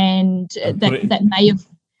horses and that may have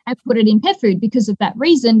put it in pet food because of that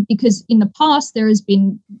reason, because in the past there has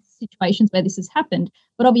been situations where this has happened.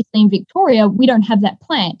 But obviously in Victoria, we don't have that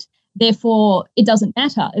plant. Therefore, it doesn't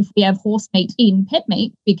matter if we have horse meat in pet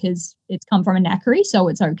meat because it's come from a knackery, so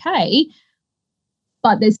it's okay.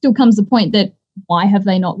 But there still comes the point that why have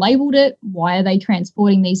they not labelled it? Why are they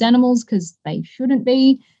transporting these animals? Because they shouldn't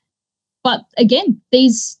be. But again,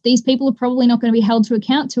 these people are probably not going to be held to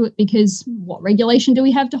account to it because what regulation do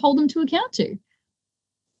we have to hold them to account to?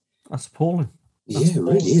 That's appalling. It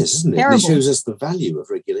really is, isn't it? Terrible. It shows us the value of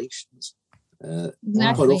regulations.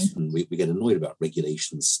 Exactly. Quite often we get annoyed about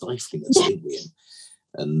regulations stifling us, don't we?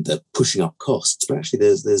 And pushing up costs. But actually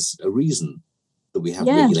there's a reason that we have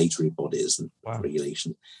regulatory bodies and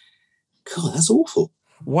regulation. God, that's awful.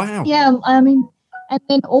 Wow. Yeah, I mean, and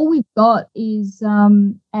then all we've got is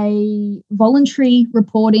a voluntary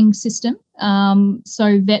reporting system.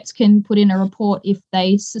 So vets can put in a report if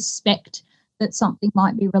they suspect that something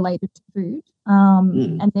might be related to food.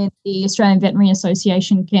 And then the Australian Veterinary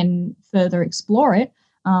Association can further explore it.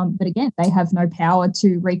 But again, they have no power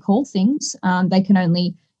to recall things. They can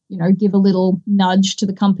only, give a little nudge to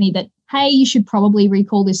the company that, hey, you should probably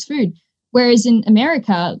recall this food. Whereas in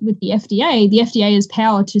America with the FDA has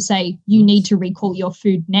power to say you need to recall your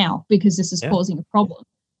food now because this is causing a problem.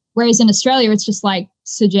 Whereas in Australia, it's just like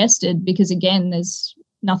suggested because, again, there's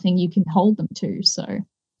nothing you can hold them to. So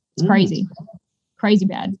it's crazy. Crazy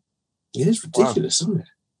bad. It is ridiculous, isn't it?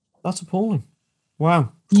 That's appalling.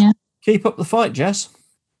 Wow. Yeah. Keep up the fight, Jess.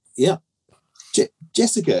 Yeah.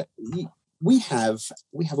 Jessica, we have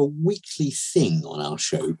a weekly thing on our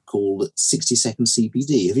show called 60 Second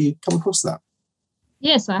CPD. Have you come across that?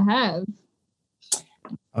 Yes, I have.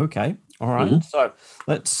 Okay. All right. So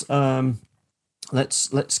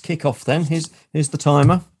let's kick off then. Here's the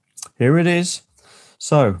timer. Here it is.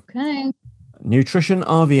 So Nutrition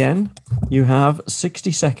RVN, you have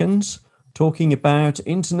 60 seconds talking about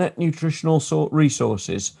internet nutritional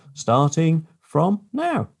resources starting from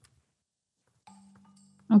now.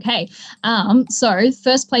 Okay. So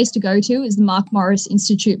first place to go to is the Mark Morris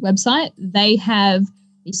Institute website. They have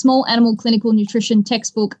the Small Animal Clinical Nutrition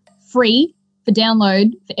textbook free for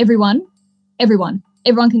download for everyone. Everyone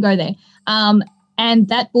can go there. And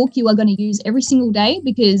that book you are going to use every single day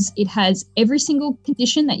because it has every single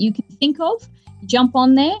condition that you can think of. You jump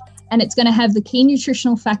on there and it's going to have the key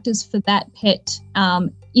nutritional factors for that pet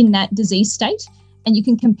in that disease state. And you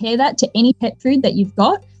can compare that to any pet food that you've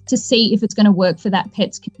got to see if it's going to work for that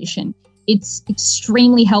pet's condition. It's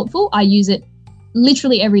extremely helpful. I use it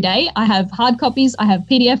literally every day. I have hard copies. I have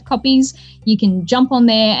PDF copies. You can jump on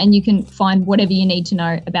there and you can find whatever you need to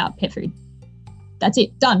know about pet food. That's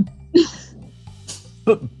it. Done.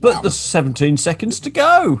 But there's 17 seconds to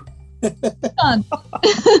go. Done.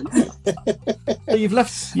 So you've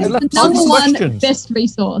left Number some one questions. best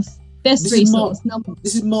resource. This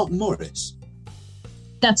is Mark Morris.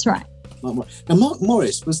 That's right. Now, Mark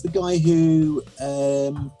Morris was the guy who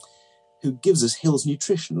gives us Hill's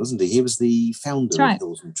Nutrition, wasn't he? He was the founder of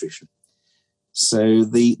Hill's Nutrition. So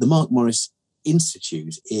the Mark Morris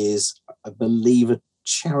Institute is, I believe, a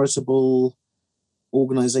charitable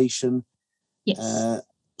organisation, yes.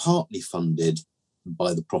 Partly funded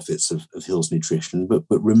by the profits of Hill's Nutrition, but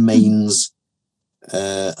remains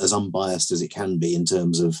as unbiased as it can be in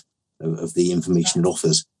terms of the information it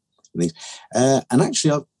offers. And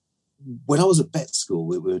actually, when I was at vet school,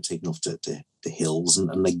 we were taken off to Hills,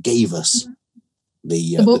 and they gave us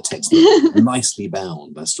the textbook nicely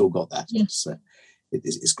bound. I still got that. Yes. So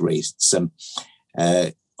it's great. It's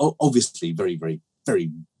obviously very, very,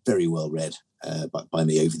 very, very well read by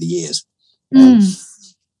me over the years.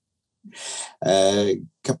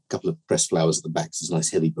 Couple of pressed flowers at the back. It's a nice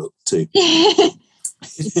heavy book too.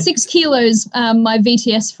 It's 6 kilos. My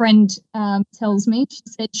VTS friend tells me. She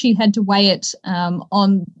said she had to weigh it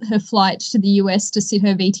on her flight to the US to sit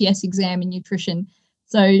her VTS exam in nutrition.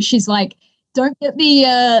 So she's like, don't get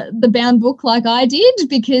the bound book like I did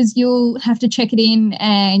because you'll have to check it in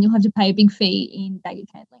and you'll have to pay a big fee in baggage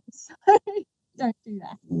handling. So don't do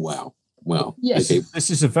that. Wow. Yes. Okay. This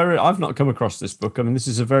is I've not come across this book. I mean, this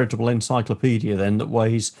is a veritable encyclopedia then that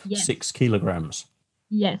weighs 6 kilograms.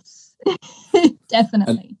 Yes,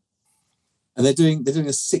 definitely. And they're doing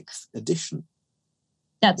a 6th edition.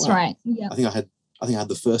 That's right. Yeah. I think I had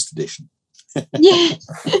the 1st edition. Yeah.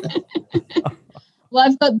 Well,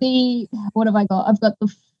 I've got what have I got? I've got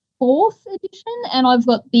the 4th edition and I've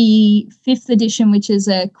got the 5th edition, which is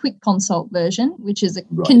a quick consult version, which is a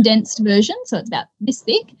condensed version. So it's about this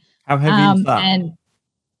thick. How heavy is that? And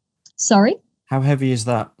sorry? How heavy is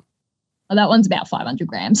that? Well, that one's about 500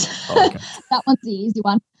 grams. Oh, okay. That one's the easy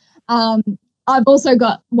one. I've also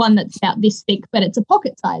got one that's about this thick, but it's a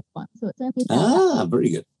pocket-sized one. So it's only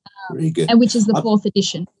very good. Very good. And which is the 4th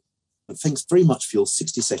edition. Thanks very much for your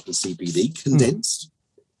 60-second CPD, condensed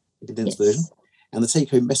version. And the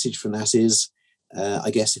take-home message from that is,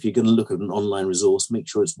 I guess, if you're going to look at an online resource, make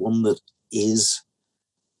sure it's one that is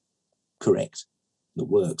correct, that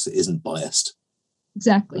works, that isn't biased.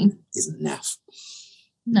 Exactly. Isn't naff.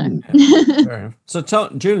 No. Fair enough. So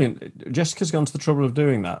Julian, Jessica's gone to the trouble of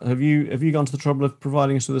doing that. Have you gone to the trouble of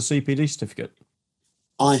providing us with a CPD certificate?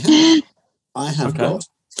 I have got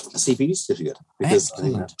a CPD certificate because I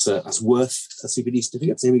think that's worth a CPD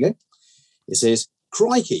certificate. So here we go. It says,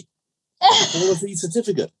 crikey, quality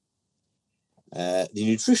certificate. The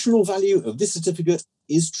nutritional value of this certificate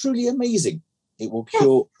is truly amazing. It will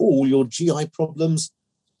cure all your GI problems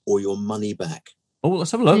or your money back. Oh,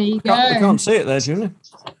 let's have a look. There you We can't see it there, Julian.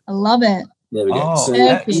 I love it. There we go. Oh,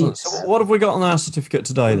 excellent. So what have we got on our certificate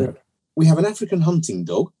today then? We have an African hunting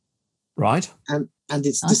dog. Right. And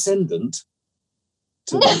its descendant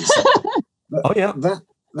to this.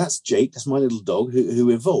 That's Jake. That's my little dog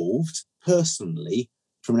who evolved personally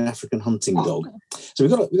from an African hunting dog. So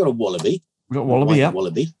we've got a wallaby. We've got wallaby,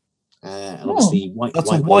 wallaby. And obviously white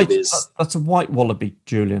wallabies. That's a white wallaby,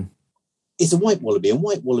 Julian. It's a white wallaby, and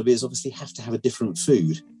white wallabies obviously have to have a different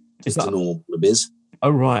food to normal wallabies. Oh,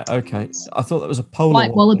 right, okay. I thought that was a polar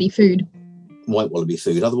white wallaby food. White wallaby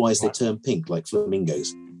food. Otherwise, they turn pink like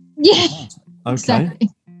flamingos. Yeah. Okay. Exactly.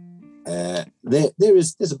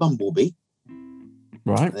 There's a bumblebee.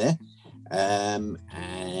 Right. There.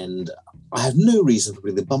 And I have no reason for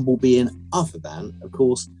bringing the bumblebee in other than, of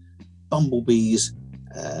course, bumblebees,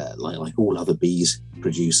 like all other bees,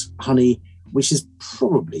 produce honey, which is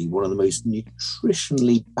probably one of the most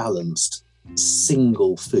nutritionally balanced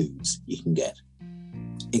single foods you can get.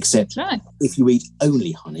 Except if you eat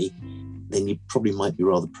only honey, then you probably might be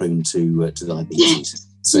rather prone to diabetes.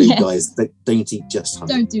 So guys, don't eat just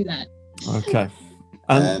honey. Don't do that. Okay.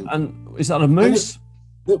 And is that a moose?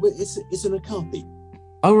 It's an okapi.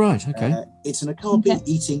 Oh, right. Okay. It's an okapi Okay.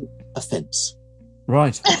 eating a fence.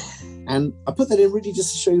 Right. And I put that in really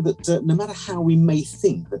just to show that no matter how we may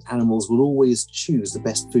think that animals will always choose the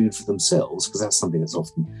best food for themselves, because that's something that's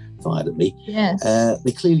often fired at me, Yes.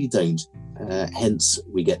 they clearly don't. Hence,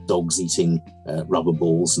 we get dogs eating rubber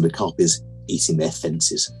balls and okapis eating their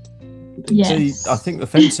fences. Yes. See, I think the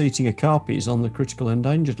fence-eating okapi is on the critical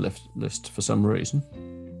endangered list for some reason.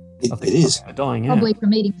 It I think is. they're dying Probably out.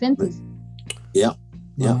 from eating fences. Yeah.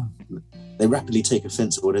 Wow. They rapidly take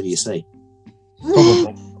offence at whatever you say.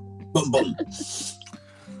 Probably. Bum, bum.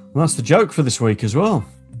 Well, that's the joke for this week as well.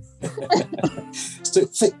 So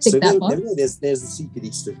that there, one. there's the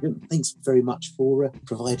CPD certificate. Thanks very much for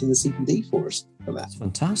providing the CPD for us for that. That's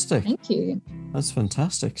fantastic. Thank you. That's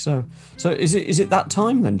fantastic. So is it that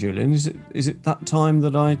time then, Julian? Is it that time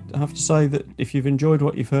that I have to say that if you've enjoyed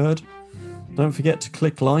what you've heard, don't forget to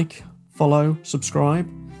click like, follow, subscribe,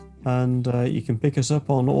 and you can pick us up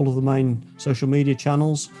on all of the main social media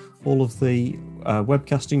channels, all of the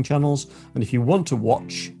webcasting channels, and if you want to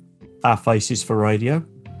watch our faces for radio,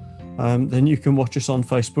 then you can watch us on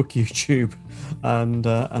Facebook, YouTube, and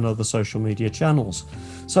other social media channels.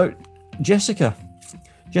 So, Jessica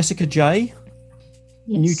J,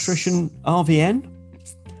 Yes. Nutrition RVN,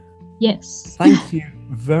 Yes. thank you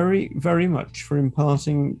very, very much for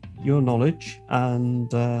imparting your knowledge and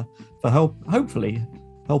for hopefully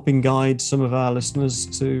helping guide some of our listeners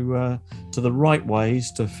to the right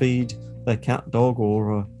ways to feed their cat, dog,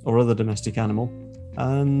 or other domestic animal.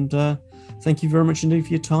 And thank you very much indeed for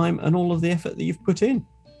your time and all of the effort that you've put in.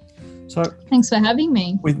 So, Thanks for having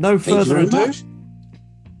me. with no Thank you further very ado, much.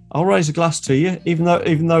 I'll raise a glass to you, even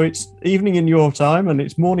though it's evening in your time and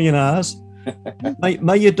it's morning in ours.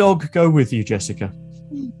 May your dog go with you, Jessica.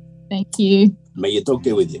 Thank you. May your dog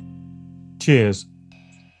go with you. Cheers.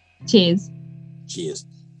 Cheers. Cheers.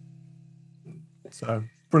 So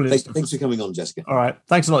brilliant. Thanks for coming on, Jessica. All right.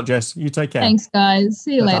 Thanks a lot, Jess. You take care. Thanks, guys.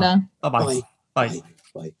 See you Ta-ta. later. Bye-bye. Bye. Bye. Bye.